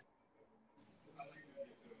now.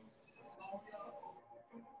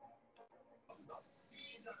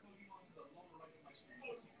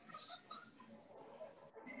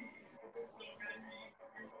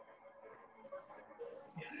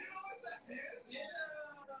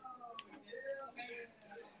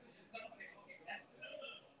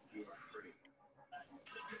 You are free.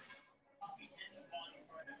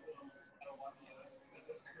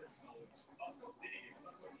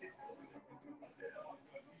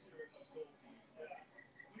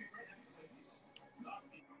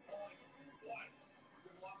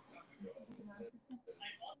 You see the alarm system?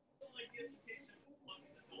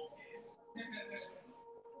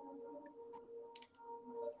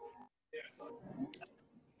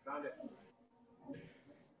 Found it.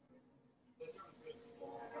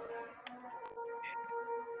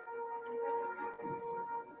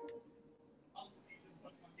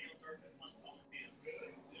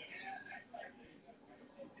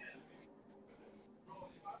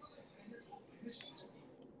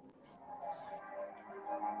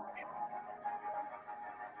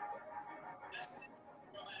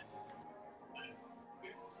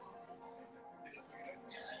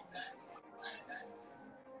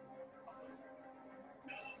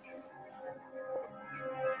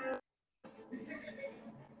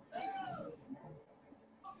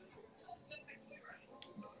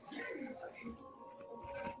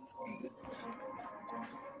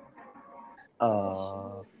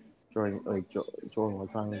 Jordan,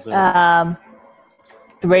 what time is it?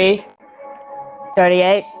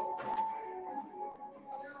 3:38.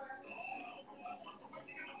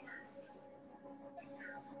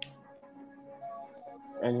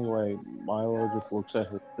 Anyway, Milo just looks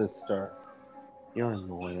at his sister. You're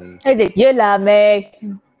annoying. You love me.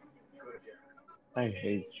 Good job. I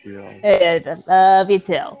hate you. I love you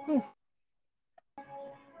too.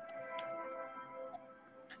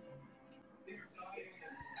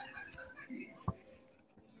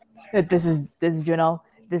 This is Juno.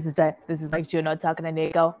 This is like Juno talking to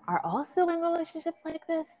Nico. Are all sibling relationships like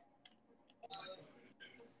this?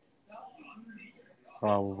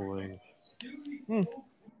 Probably.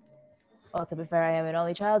 Well, to be fair, I am an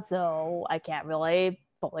only child, so I can't really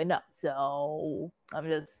fully know. So I'm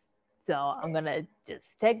gonna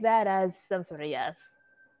just take that as some sort of yes.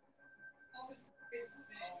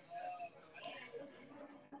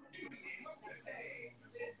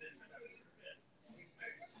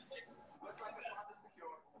 Looks like the closet's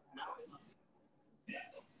secure. Now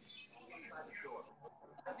inside the store.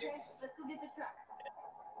 Okay, let's go get the truck.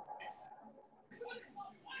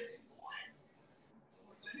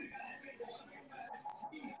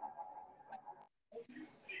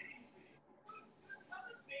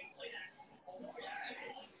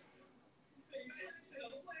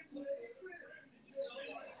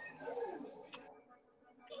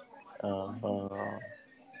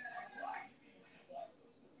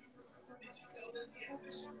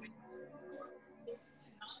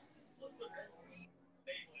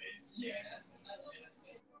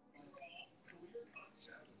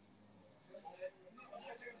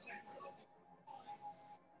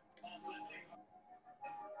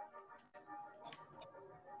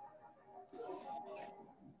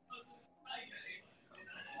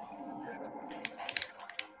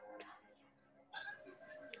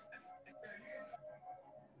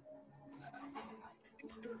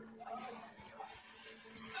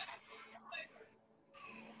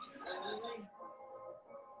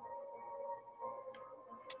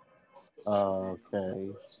 Okay.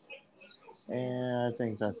 And I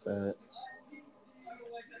think that's it.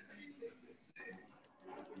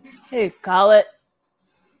 Hey, call it.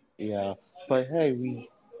 Yeah. But hey,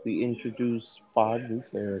 we introduced 5 new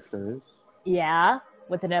characters. Yeah,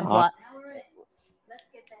 with an Uh, implant. Let's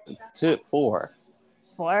get that truck. Tip 4.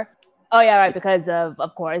 4. Oh yeah, right. Because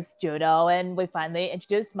of course, judo, and we finally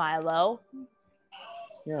introduced Milo.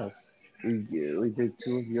 Yes. We did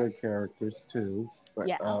 2 of your characters too. But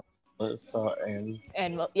Yeah, and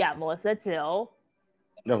and yeah, Melissa too.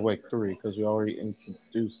 no, wait, 3 because we already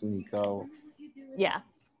introduced Nico. Yeah,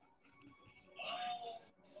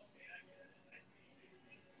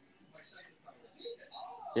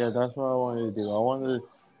 Yeah, that's what I wanted to do.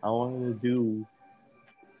 I wanted to do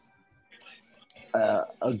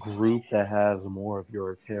a group that has more of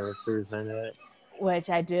your characters in it. which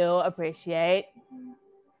I do appreciate.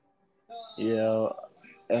 Yeah,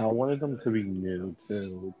 and I wanted them to be new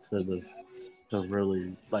to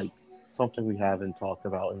really like something we haven't talked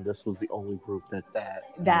about, and this was the only group that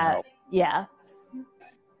came That out. yeah.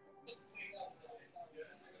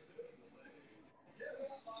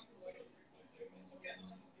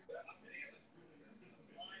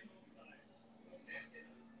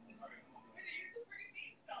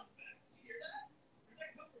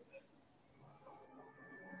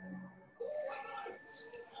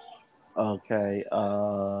 Okay.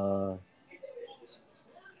 Oh,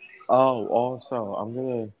 also,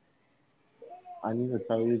 I need to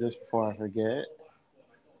tell you this before I forget.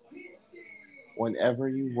 Whenever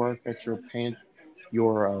you work at your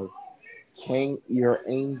your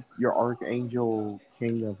archangel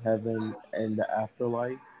king of heaven and the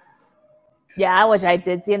afterlife, Yeah, which I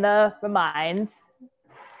did see in the reminds.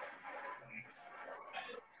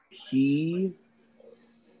 he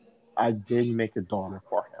I did make a daughter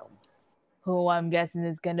for him. Who I'm guessing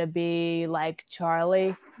is gonna be like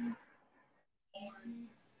Charlie.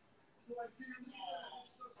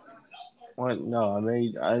 What? No,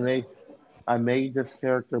 I made this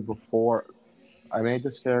character before. I made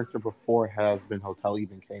this character before Has Been Hotel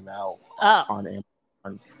even came out Oh, on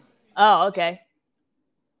Amazon. oh, okay.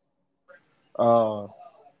 Uh,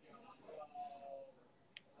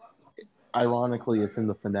 Ironically, it's in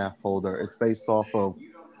the FNAF folder. It's based off of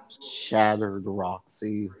Shattered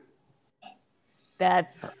Roxy.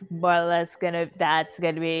 That's well, that's gonna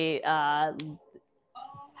be has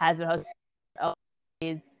been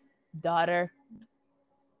his daughter.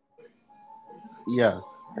 Yes,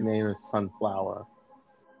 her name is Sunflower.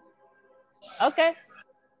 Okay.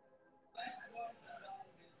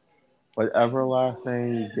 Whatever last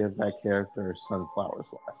name you give that character is Sunflower's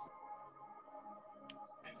last name.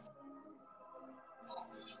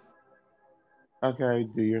 Okay,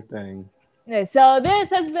 do your thing. Okay, so this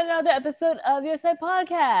has been another episode of your side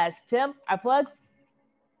podcast. Tim, our plugs.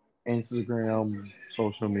 Instagram,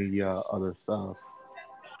 social media, other stuff.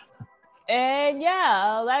 And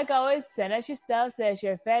yeah, like always, send us your stuff, send us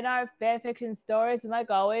your fan art, fan fiction stories, and like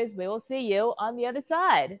always, we will see you on the other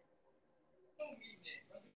side.